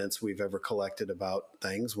any evidence we've ever collected about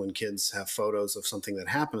things. When kids have photos of something that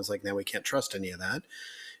happened, it's like, now we can't trust any of that.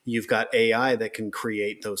 You've got AI that can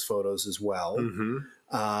create those photos as well. Mm-hmm.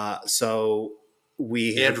 So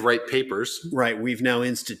and write papers. Right. We've now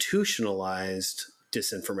institutionalized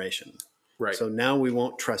disinformation. Right. So now we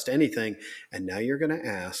won't trust anything. And now you're going to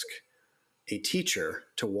ask a teacher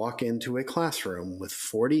to walk into a classroom with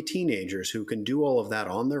 40 teenagers who can do all of that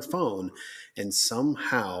on their phone and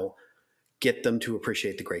somehow get them to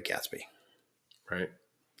appreciate The Great Gatsby. Right.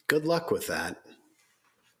 Good luck with that.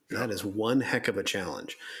 That is one heck of a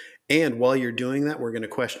challenge. And while you're doing that, we're going to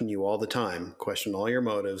question you all the time, question all your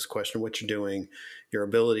motives, question what you're doing, your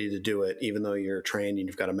ability to do it, even though you're trained and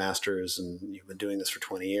you've got a master's and you've been doing this for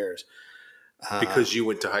 20 years. Because you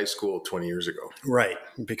went to high school 20 years ago. Right.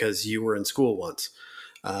 Because you were in school once.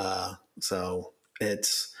 So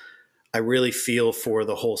I really feel for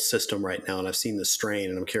the whole system right now. And I've seen the strain,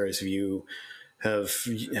 and I'm curious if have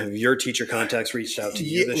your teacher contacts reached out to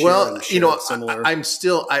you this year? Well, similar. I'm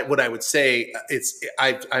still, what I would say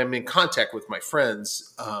I'm in contact with my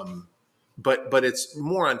friends, but it's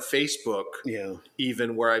more on Facebook,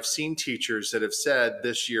 even, where I've seen teachers that have said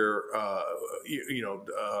this year,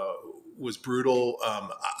 was brutal.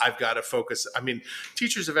 I've got to focus. I mean,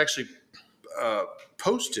 teachers have actually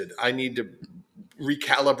posted, I need to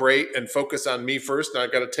recalibrate and focus on me first.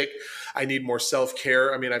 And I need more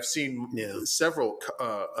self-care. I mean, I've seen several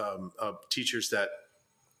teachers that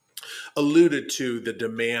alluded to the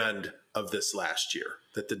demand of this last year,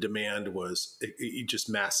 that the demand was just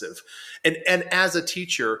massive. And as a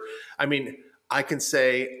teacher, I mean, I can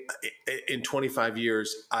say in 25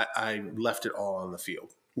 years, I left it all on the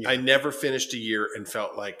field. Yeah. I never finished a year and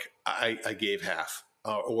felt like I gave half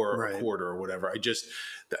or a quarter or whatever.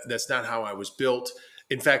 That's not how I was built.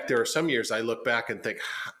 In fact, there are some years I look back and think,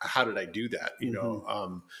 how did I do that?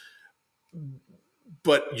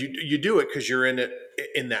 But you do it because you're in it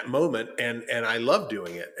in that moment, and I love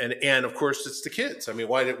doing it. And of course, it's the kids. I mean,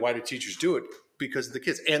 why do teachers do it? Because of the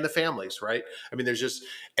kids and the families, right? I mean,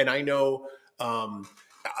 and I know,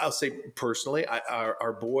 I'll say personally,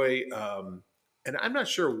 our boy, and I'm not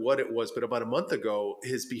sure what it was, but about a month ago,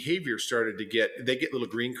 his behavior started to they get little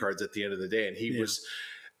green cards at the end of the day. And he was,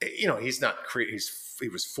 he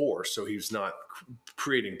was 4, so he's not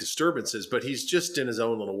creating disturbances, but he's just in his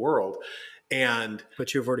own little world.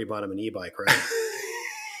 But you've already bought him an e-bike, right?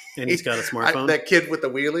 And he's got a smartphone. That kid with the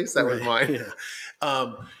wheelies, that was mine. Yeah.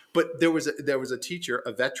 But there was a teacher,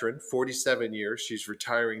 a veteran, 47 years. She's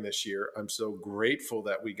retiring this year. I'm so grateful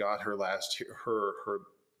that we got her last year, her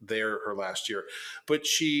last year. But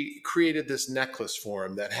she created this necklace for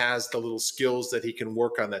him that has the little skills that he can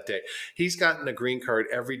work on that day. He's gotten a green card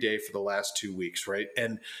every day for the last 2 weeks, right?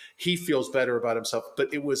 And he feels better about himself.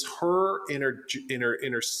 But it was her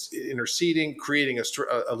interceding, creating a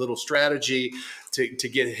little strategy to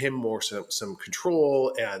get him more some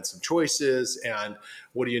control and some choices. And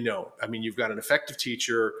what do you know? I mean, you've got an effective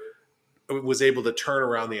teacher who was able to turn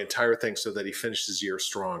around the entire thing so that he finished his year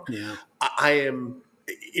strong. Yeah. I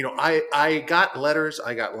got letters.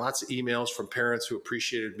 I got lots of emails from parents who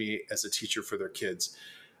appreciated me as a teacher for their kids.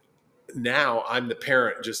 Now I'm the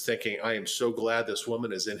parent just thinking, I am so glad this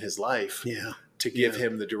woman is in his life to give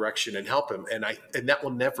him the direction and help him. And that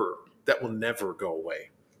will never go away.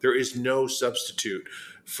 There is no substitute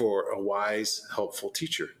for a wise, helpful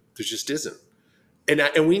teacher. There just isn't.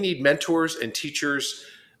 And we need mentors and teachers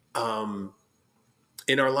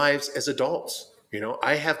in our lives as adults.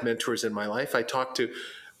 I have mentors in my life. I talk to,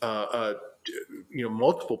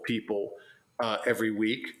 multiple people every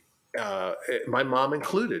week. My mom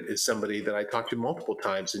included is somebody that I talk to multiple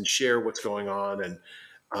times and share what's going on. And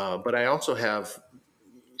but I also have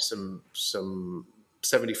some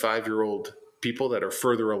 75-year-old people that are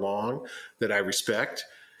further along that I respect,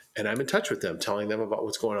 and I'm in touch with them, telling them about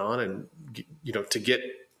what's going on, and to get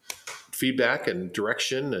feedback and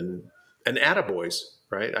direction and attaboys.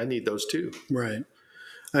 Right. I need those too. Right.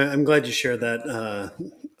 I'm glad you shared that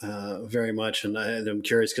very much. And I'm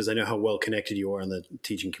curious because I know how well connected you are in the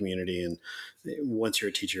teaching community. And once you're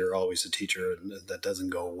a teacher, you're always a teacher. That doesn't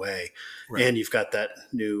go away. Right. And you've got that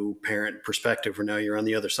new parent perspective where now you're on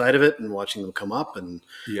the other side of it and watching them come up and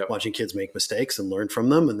watching kids make mistakes and learn from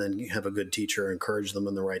them. And then you have a good teacher, encourage them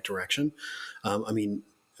in the right direction. I mean,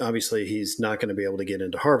 obviously he's not going to be able to get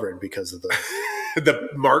into Harvard because of the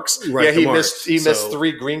marks. Right, he missed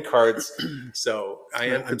 3 green cards. So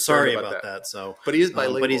I'm sorry about that. So, but he is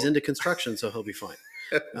bilingual. But he's into construction, so he'll be fine.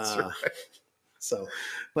 That's right. So,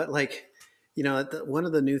 but one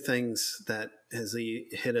of the new things that has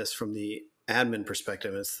hit us from the admin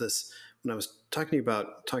perspective is this. When I was talking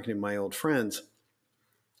to my old friends,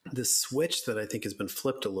 this switch that I think has been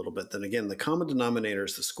flipped a little bit. Then again, the common denominator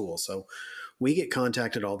is the school. So we get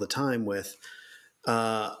contacted all the time with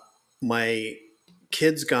my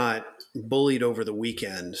kids got bullied over the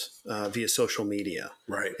weekend via social media.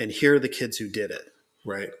 Right. And here are the kids who did it.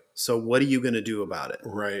 Right. So what are you going to do about it?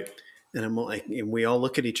 Right. And I'm like, and we all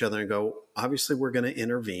look at each other and go, obviously we're going to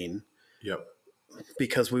intervene. Yep.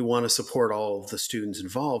 Because we want to support all of the students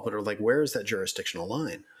involved, but are like, where is that jurisdictional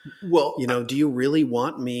line? Well, do you really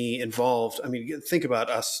want me involved? I mean, think about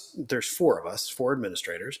us. There's 4 of us, 4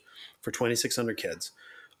 administrators for 2,600 kids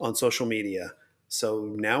on social media,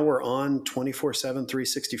 So now we're on 24/7,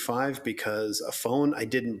 365 because a phone I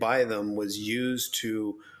didn't buy them was used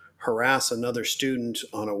to harass another student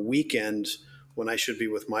on a weekend when I should be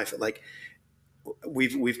with my like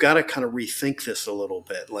we've got to kind of rethink this a little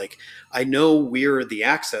bit. Like I know we're the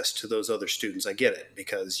access to those other students. I get it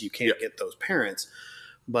because you can't get those parents,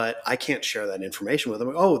 but I can't share that information with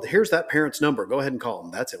them. Oh, here's that parent's number. Go ahead and call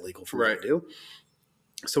them. That's illegal for me to do.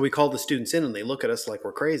 So we call the students in and they look at us like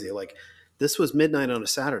we're crazy. Like, this was midnight on a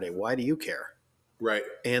Saturday. Why do you care? Right.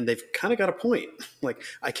 And they've kind of got a point. Like,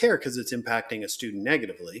 I care because it's impacting a student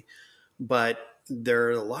negatively, but there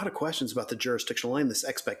are a lot of questions about the jurisdictional line, this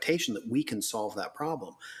expectation that we can solve that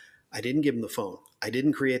problem. I didn't give them the phone. I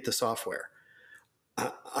didn't create the software.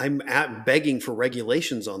 I'm begging for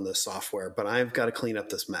regulations on this software, but I've got to clean up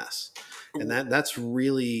this mess. And that's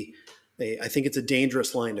really, I think it's a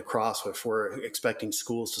dangerous line to cross if we're expecting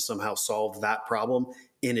schools to somehow solve that problem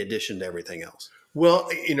in addition to everything else. Well,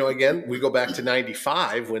 again, we go back to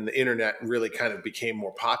 95 when the internet really kind of became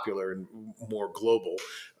more popular and more global,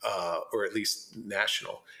 or at least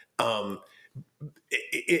national.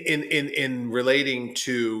 In relating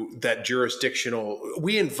to that jurisdictional,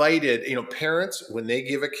 we invited, parents, when they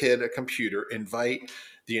give a kid a computer, invite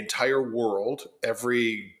the entire world,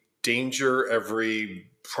 every danger, every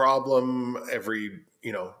problem, every,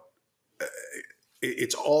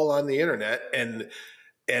 it's all on the internet, and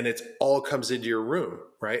it all comes into your room,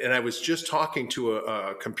 right? And I was just talking to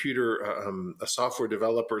a computer, a software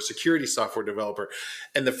developer, security software developer,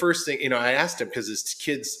 and the first thing, I asked him, because his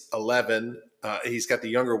kid's 11, he's got the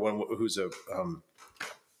younger one who's a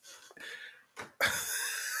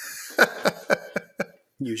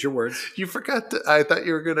use your words. You forgot to, I thought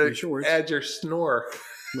you were going to add your snore.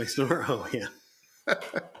 My snore? Oh, yeah.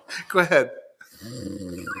 Go ahead.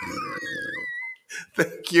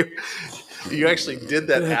 Thank you. You actually did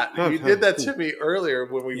that. You did that to me earlier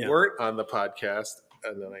when we weren't on the podcast.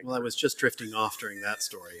 And then I was just drifting off during that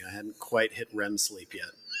story. I hadn't quite hit REM sleep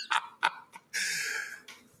yet.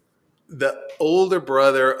 The older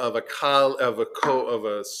brother of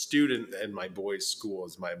a student in my boys' school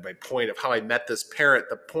is my point of how I met this parent.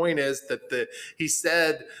 The point is that he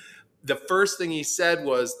said the first thing he said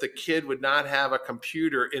was the kid would not have a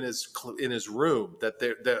computer in his room, that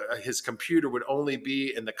his computer would only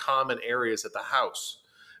be in the common areas at the house,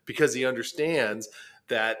 because he understands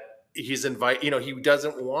that he's he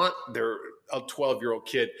doesn't want a 12-year-old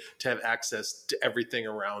kid to have access to everything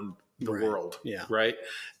around the world. Yeah. Right.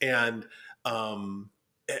 And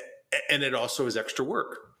it also is extra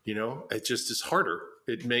work, it just is harder.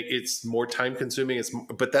 It's more time consuming.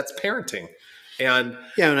 But that's parenting. And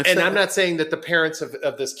I'm not saying that the parents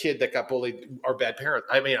of this kid that got bullied are bad parents.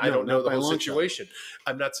 I mean, I don't know the whole situation.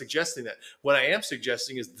 I'm not suggesting that. What I am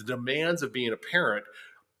suggesting is the demands of being a parent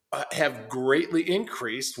have greatly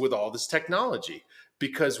increased with all this technology,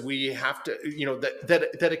 because we have to,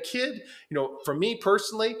 that a kid, for me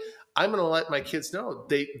personally, I'm going to let my kids know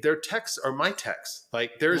their texts are my texts.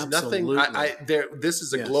 Like, there's nothing. This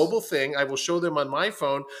is a global thing. I will show them on my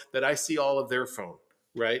phone that I see all of their phone.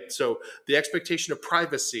 Right. So the expectation of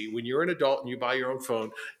privacy, when you're an adult and you buy your own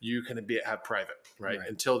phone, you can have private. Right.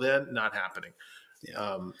 Until then, not happening.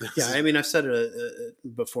 Yeah. I mean, I've said it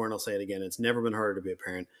before and I'll say it again. It's never been harder to be a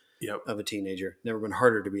parent of a teenager. Never been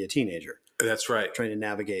harder to be a teenager. That's right. Trying to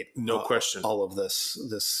navigate question all of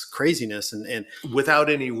this craziness and without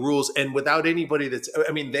any rules and without anybody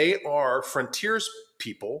they are frontiers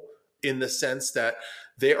people, in the sense that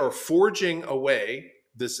they are forging away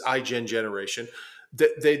this iGen generation.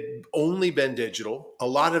 They've only been digital. A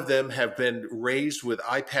lot of them have been raised with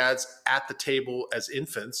iPads at the table as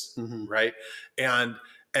infants, right? And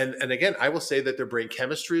again, I will say that their brain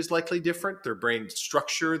chemistry is likely different. Their brain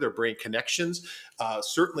structure, their brain connections,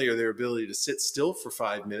 certainly, or their ability to sit still for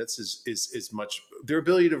 5 minutes is much. Their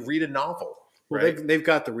ability to read a novel. Well, right? they've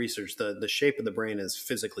got the research. The shape of the brain has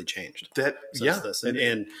physically changed.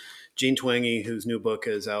 And Jean Twenge, whose new book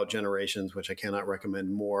is out, Generations, which I cannot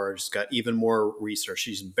recommend more, she's got even more research.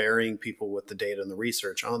 She's burying people with the data and the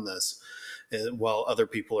research on this, while other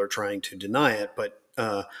people are trying to deny it. But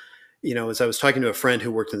as I was talking to a friend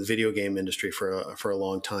who worked in the video game industry for a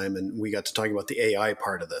long time, and we got to talking about the AI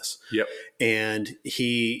part of this. Yep. And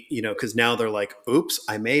he, because now they're like, oops,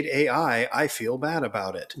 I made AI. I feel bad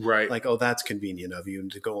about it. Right. Like, oh, that's convenient of you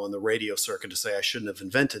to go on the radio circuit to say I shouldn't have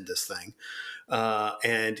invented this thing.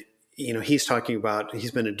 And he's talking about, he's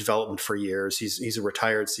been in development for years. He's a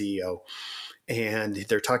retired CEO, and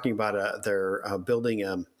they're talking about they're building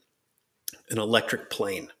an electric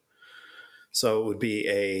plane. So it would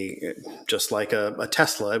be just like a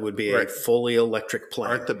Tesla. It would be a fully electric plane.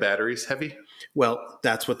 Aren't the batteries heavy? Well,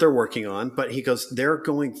 that's what they're working on. But he goes, they're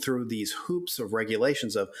going through these hoops of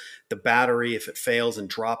regulations of the battery. If it fails and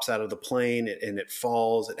drops out of the plane and it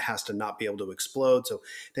falls, it has to not be able to explode. So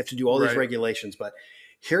they have to do all these Right. regulations. But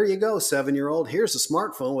here you go, 7-year-old. Here's a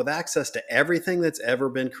smartphone with access to everything that's ever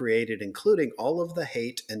been created, including all of the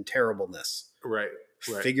hate and terribleness. Right.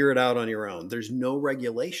 Right. Figure it out on your own. There's no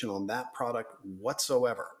regulation on that product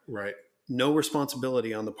whatsoever. Right. No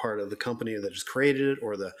responsibility on the part of the company that has created it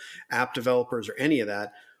or the app developers or any of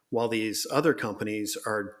that, while these other companies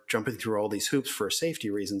are jumping through all these hoops for safety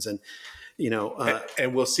reasons. And,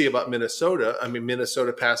 And we'll see about Minnesota. I mean,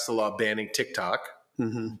 Minnesota passed a law banning TikTok,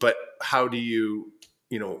 mhm. but how do you,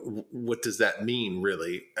 what does that mean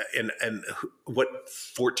really? And what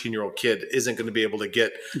 14-year-old kid isn't going to be able to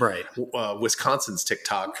get Right. Wisconsin's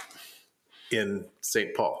TikTok in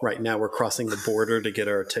St. Paul? Right now we're crossing the border to get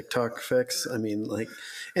our TikTok fix. I mean,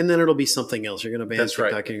 and then it'll be something else. You're going to ban That's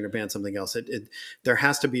TikTok right. and you're going to ban something else. There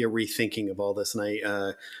has to be a rethinking of all this.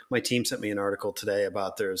 And my team sent me an article today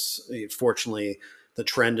about fortunately, the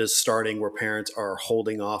trend is starting where parents are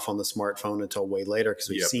holding off on the smartphone until way later because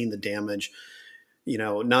we've Yep. seen the damage.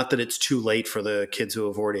 Not that it's too late for the kids who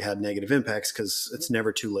have already had negative impacts, because it's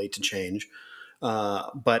never too late to change.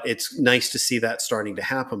 But it's nice to see that starting to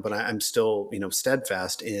happen. But I'm still,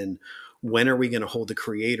 steadfast in when are we going to hold the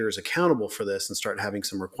creators accountable for this and start having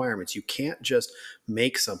some requirements? You can't just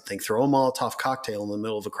make something, throw a Molotov cocktail in the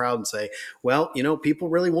middle of a crowd and say, well, people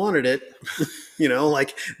really wanted it.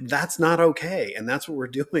 That's not okay. And that's what we're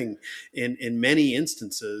doing in many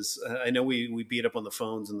instances. I know we beat up on the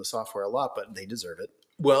phones and the software a lot, but they deserve it.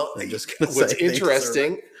 Well, I'm just gonna what's say they deserve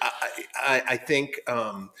interesting, I think,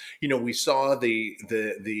 we saw the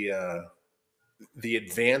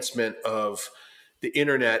advancement of the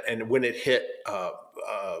internet, and when it hit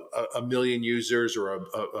a million users or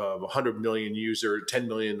 100 million users, 10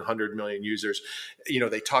 million, 100 million users,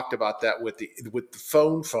 they talked about that with the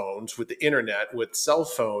phones, with the internet, with cell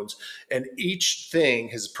phones, and each thing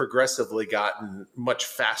has progressively gotten much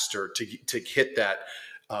faster to hit that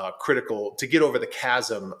critical, to get over the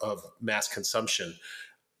chasm of mass consumption.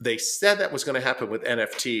 They said that was going to happen with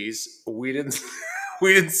NFTs. We didn't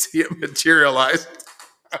see it materialize.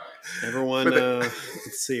 Everyone,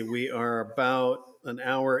 let's see. We are about an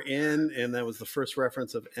hour in, and that was the first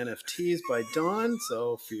reference of NFTs by Don.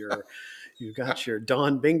 So if you've got your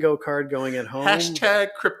Don bingo card going at home,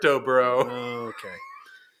 Hashtag crypto bro.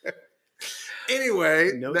 Okay.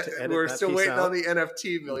 Anyway, Note to edit we're that still piece waiting out. on the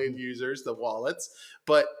NFT million users, the wallets.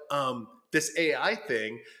 But this AI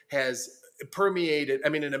thing has permeated. I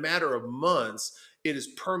mean, in a matter of months, it has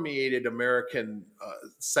permeated American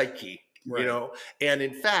psyche. Right. And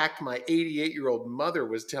in fact, my 88-year-old mother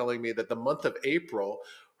was telling me that the month of April,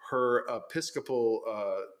 her Episcopal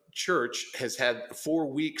church has had 4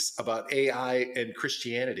 weeks about AI and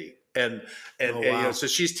Christianity. And Oh, wow. so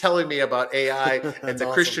she's telling me about AI and That's the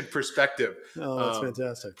awesome. Christian perspective. Oh, that's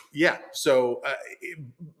fantastic. Yeah. So,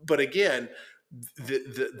 but again,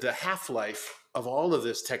 the half-life of all of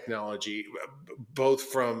this technology, both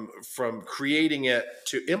from creating it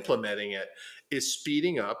to implementing it, is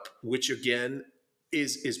speeding up, which again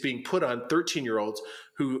is being put on 13-year-olds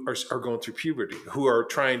who are going through puberty, who are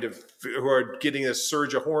getting a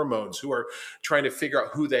surge of hormones, who are trying to figure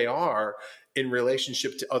out who they are in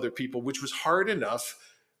relationship to other people, which was hard enough,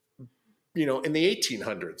 in the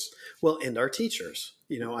 1800s. Well, and our teachers,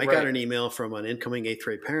 I Right. got an email from an incoming 8th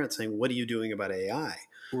grade parent saying, what are you doing about AI?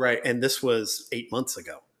 Right. And this was 8 months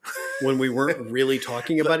ago when we weren't really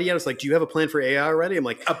talking about it yet. I was like, do you have a plan for AI already? I'm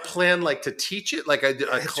like, a plan like to teach it, like a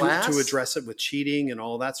class? To address it with cheating and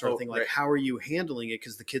all that sort of thing. Like, right. how are you handling it?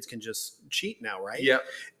 Because the kids can just cheat now, right? Yeah.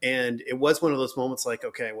 And it was one of those moments like,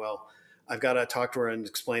 okay, well, I've got to talk to her and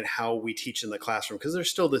explain how we teach in the classroom, because there's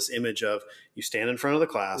still this image of you stand in front of the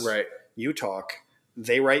class, Right. you talk,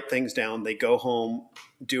 they write things down, they go home,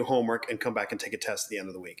 do homework, and come back and take a test at the end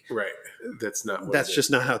of the week. Right. That's not what That's just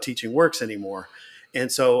not how teaching works anymore. And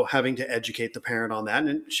so having to educate the parent on that,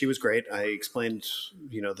 and she was great. I explained,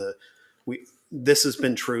 this has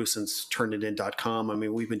been true since Turnitin.com. I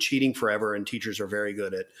mean, we've been cheating forever, and teachers are very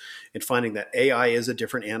good at finding that AI is a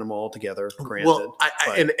different animal altogether. Granted, well,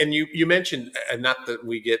 and you mentioned not that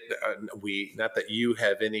we get not that you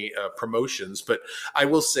have any promotions, but I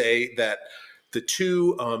will say that the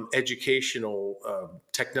two educational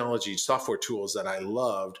technology software tools that I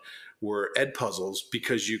loved were Edpuzzles,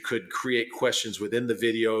 because you could create questions within the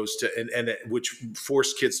videos which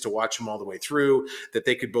forced kids to watch them all the way through, that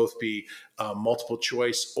they could both be multiple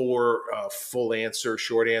choice or full answer,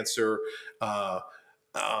 short answer.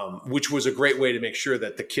 which was a great way to make sure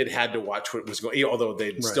that the kid had to watch what was going, although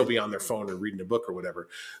they'd still Right. be on their phone or reading a book or whatever.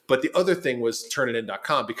 But the other thing was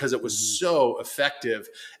turnitin.com, because it was so effective.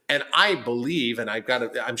 And I believe, and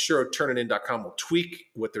I'm sure turnitin.com will tweak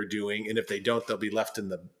what they're doing. And if they don't, they'll be left in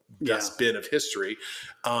the dustbin of history.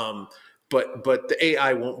 But the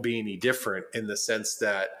AI won't be any different, in the sense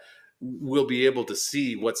that we'll be able to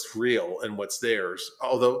see what's real and what's theirs.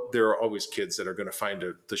 Although there are always kids that are going to find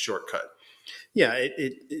the shortcut. Yeah,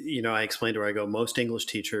 I explained to her, I go, most English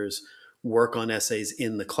teachers work on essays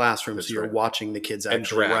in the classroom. That's so you're right. watching the kids And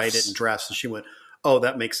actually write drafts. it in drafts. And she went, oh,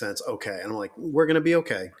 that makes sense. Okay. And I'm like, we're going to be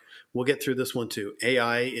okay. We'll get through this one too.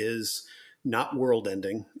 AI is not world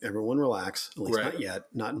ending. Everyone relax. At least Right. not yet.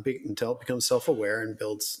 Not until it becomes self-aware and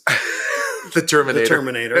builds The Terminator. the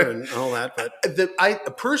Terminator and all that. But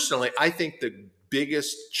I think the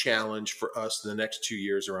biggest challenge for us in the next 2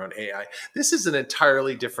 years around AI, this is an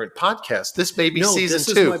entirely different podcast. This may be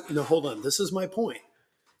season 2. No, hold on. This is my point.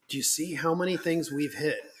 Do you see how many things we've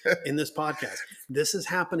hit in this podcast? This is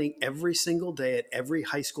happening every single day at every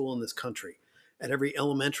high school in this country, at every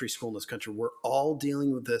elementary school in this country. We're all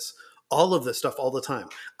dealing with this, all of this stuff all the time.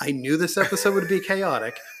 I knew this episode would be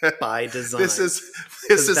chaotic by design. This is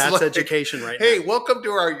that's like, education right hey, now. welcome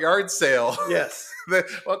to our yard sale. Yes.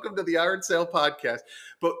 Welcome to the Yard Sale podcast.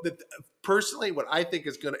 But personally, what I think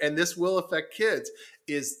is going to, and this will affect kids,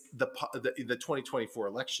 is the 2024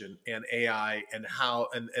 election and AI and how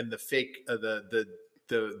and the fake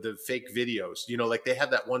the fake videos. Like they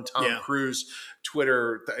have that one Tom Cruise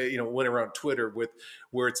Twitter, went around Twitter with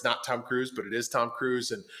where it's not Tom Cruise, but it is Tom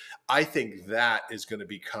Cruise, and I think that is going to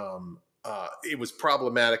become. It was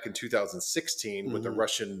problematic in 2016 with the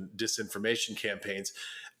Russian disinformation campaigns.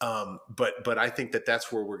 But I think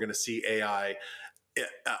that's where we're going to see AI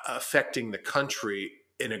affecting the country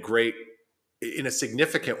in a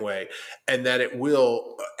significant way, and that it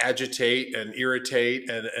will agitate and irritate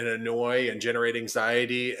and annoy and generate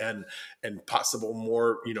anxiety and possible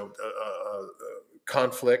more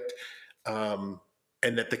conflict, and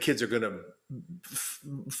that the kids are going to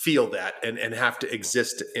feel that and have to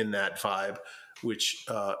exist in that vibe, which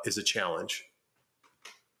is a challenge.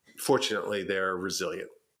 Fortunately, they're resilient.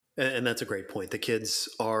 And that's a great point. The kids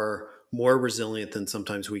are more resilient than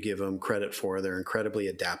sometimes we give them credit for. They're incredibly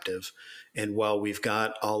adaptive. And while we've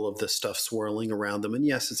got all of this stuff swirling around them, and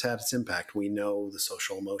yes, it's had its impact. We know the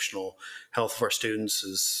social, emotional health of our students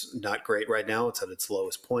is not great right now. It's at its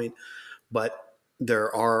lowest point. But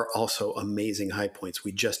there are also amazing high points.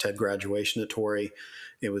 We just had graduation at Torrey.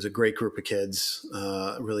 It was a great group of kids,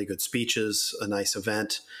 really good speeches, a nice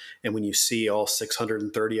event. And when you see all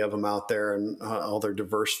 630 of them out there and all their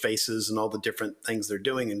diverse faces and all the different things they're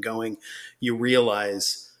doing and going, you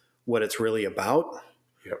realize what it's really about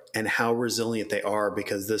and how resilient they are,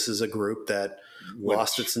 because this is a group that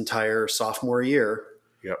lost its entire sophomore year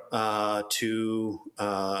to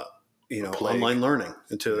online learning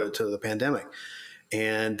and to the pandemic.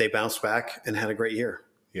 And they bounced back and had a great year.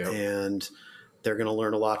 And they're going to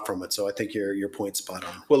learn a lot from it. So I think your point's spot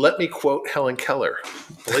on. Well, let me quote Helen Keller,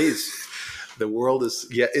 please.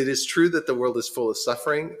 It is true that the world is full of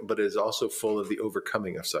suffering, but it is also full of the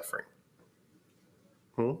overcoming of suffering.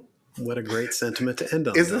 What a great sentiment to end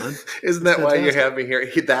on, Don. Isn't that why you have me here?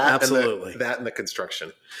 Absolutely. That and the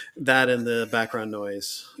construction. That and the background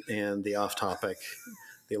noise and the off topic.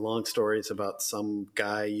 The long stories about some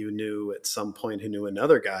guy you knew at some point who knew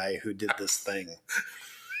another guy who did this thing.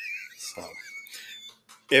 So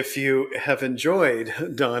if you have enjoyed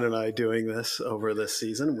Don and I doing this over this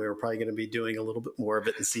season, we're probably going to be doing a little bit more of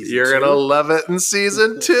it in season 2. You're going to love it in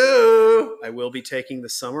season 2. I will be taking the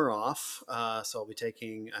summer off. So I'll be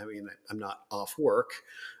I'm not off work.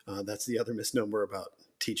 That's the other misnomer about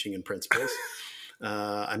teaching and principals.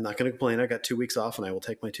 I'm not going to complain. I got 2 weeks off and I will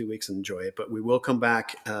take my 2 weeks and enjoy it. But we will come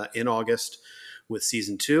back in August with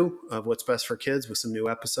season 2 of What's Best for Kids with some new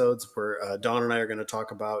episodes where Dawn and I are going to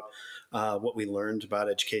talk about what we learned about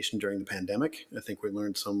education during the pandemic. I think we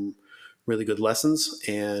learned some really good lessons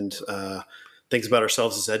and things about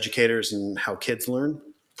ourselves as educators and how kids learn.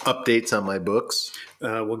 Updates on my books.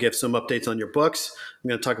 We'll give some updates on your books. I'm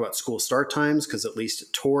going to talk about school start times because at least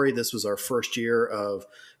at Torrey, this was our first year of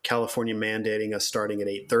California mandating us starting at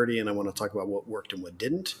 8:30, and I want to talk about what worked and what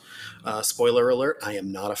didn't. Spoiler alert, I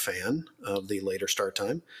am not a fan of the later start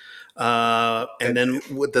time. And then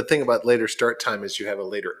the thing about later start time is you have a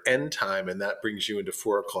later end time, and that brings you into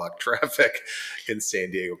 4 o'clock traffic in San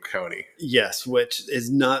Diego County. Yes, which is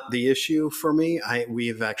not the issue for me.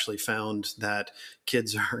 We've actually found that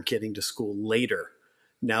kids are getting to school later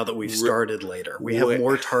now that we've started later. We have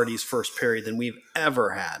more tardies first period than we've ever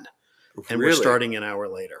had. And we're starting an hour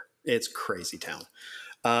later. It's crazy town.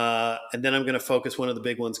 And then I'm going to focus one of the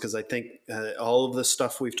big ones because I think all of the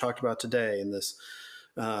stuff we've talked about today in this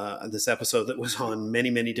episode that was on many,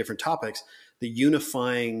 many different topics, the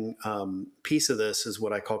unifying piece of this is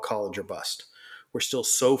what I call college or bust. We're still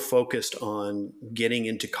so focused on getting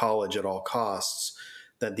into college at all costs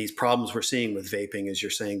that these problems we're seeing with vaping, as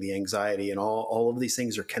you're saying, the anxiety and all of these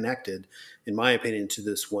things are connected, in my opinion, to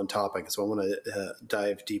this one topic. So I want to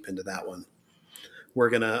dive deep into that one. We're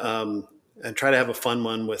going to and try to have a fun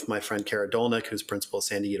one with my friend Kara Dolnick, who's principal of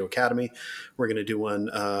San Diego Academy. We're going to do one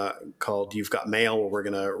called You've Got Mail, where we're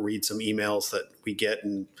going to read some emails that we get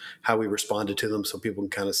and how we responded to them so people can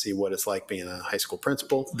kind of see what it's like being a high school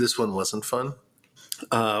principal. This one wasn't fun?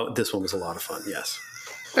 This one was a lot of fun, yes.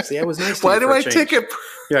 See, I was nice to Why you do for a I change. take it?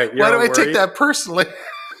 Yeah, Why do I take that personally?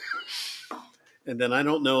 And then I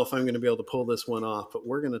don't know if I'm going to be able to pull this one off, but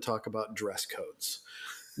we're going to talk about dress codes,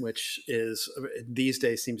 which is these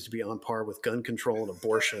days seems to be on par with gun control and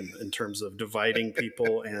abortion in terms of dividing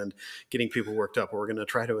people and getting people worked up. We're going to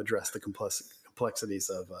try to address the complexities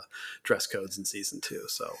of dress codes in season 2.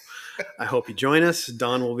 So I hope you join us.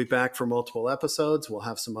 Don will be back for multiple episodes. We'll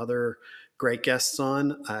have some other great guests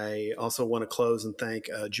on. I also want to close and thank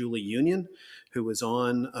Julie Union, who was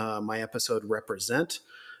on my episode Represent.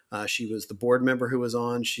 She was the board member who was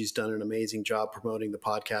on. She's done an amazing job promoting the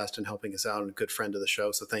podcast and helping us out, and a good friend of the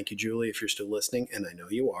show. So thank you, Julie, if you're still listening, and I know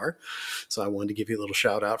you are. So I wanted to give you a little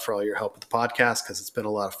shout out for all your help with the podcast because it's been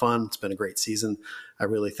a lot of fun. It's been a great season. I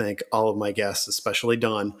really thank all of my guests, especially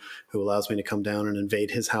Don, who allows me to come down and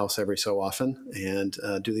invade his house every so often and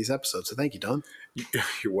do these episodes. So thank you, Don.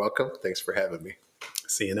 You're welcome. Thanks for having me.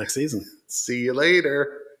 See you next season. See you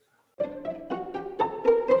later.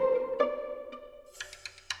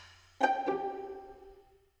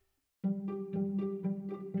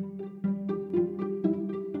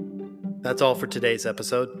 That's all for today's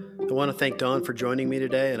episode. I want to thank Don for joining me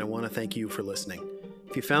today, and I want to thank you for listening.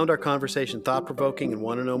 If you found our conversation thought-provoking and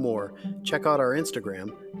want to know more, check out our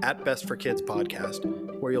Instagram,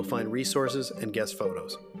 @BestForKidsPodcast, where you'll find resources and guest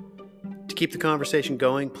photos. To keep the conversation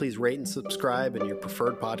going, please rate and subscribe in your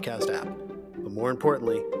preferred podcast app. But more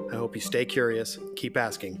importantly, I hope you stay curious, keep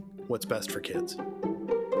asking, what's best for kids?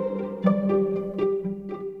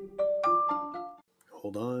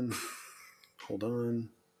 Hold on.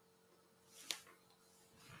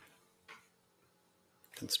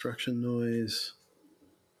 Construction noise.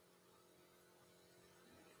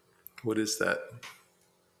 What is that?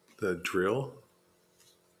 The drill?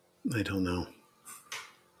 I don't know.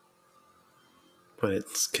 But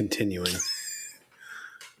it's continuing.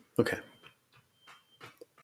 Okay.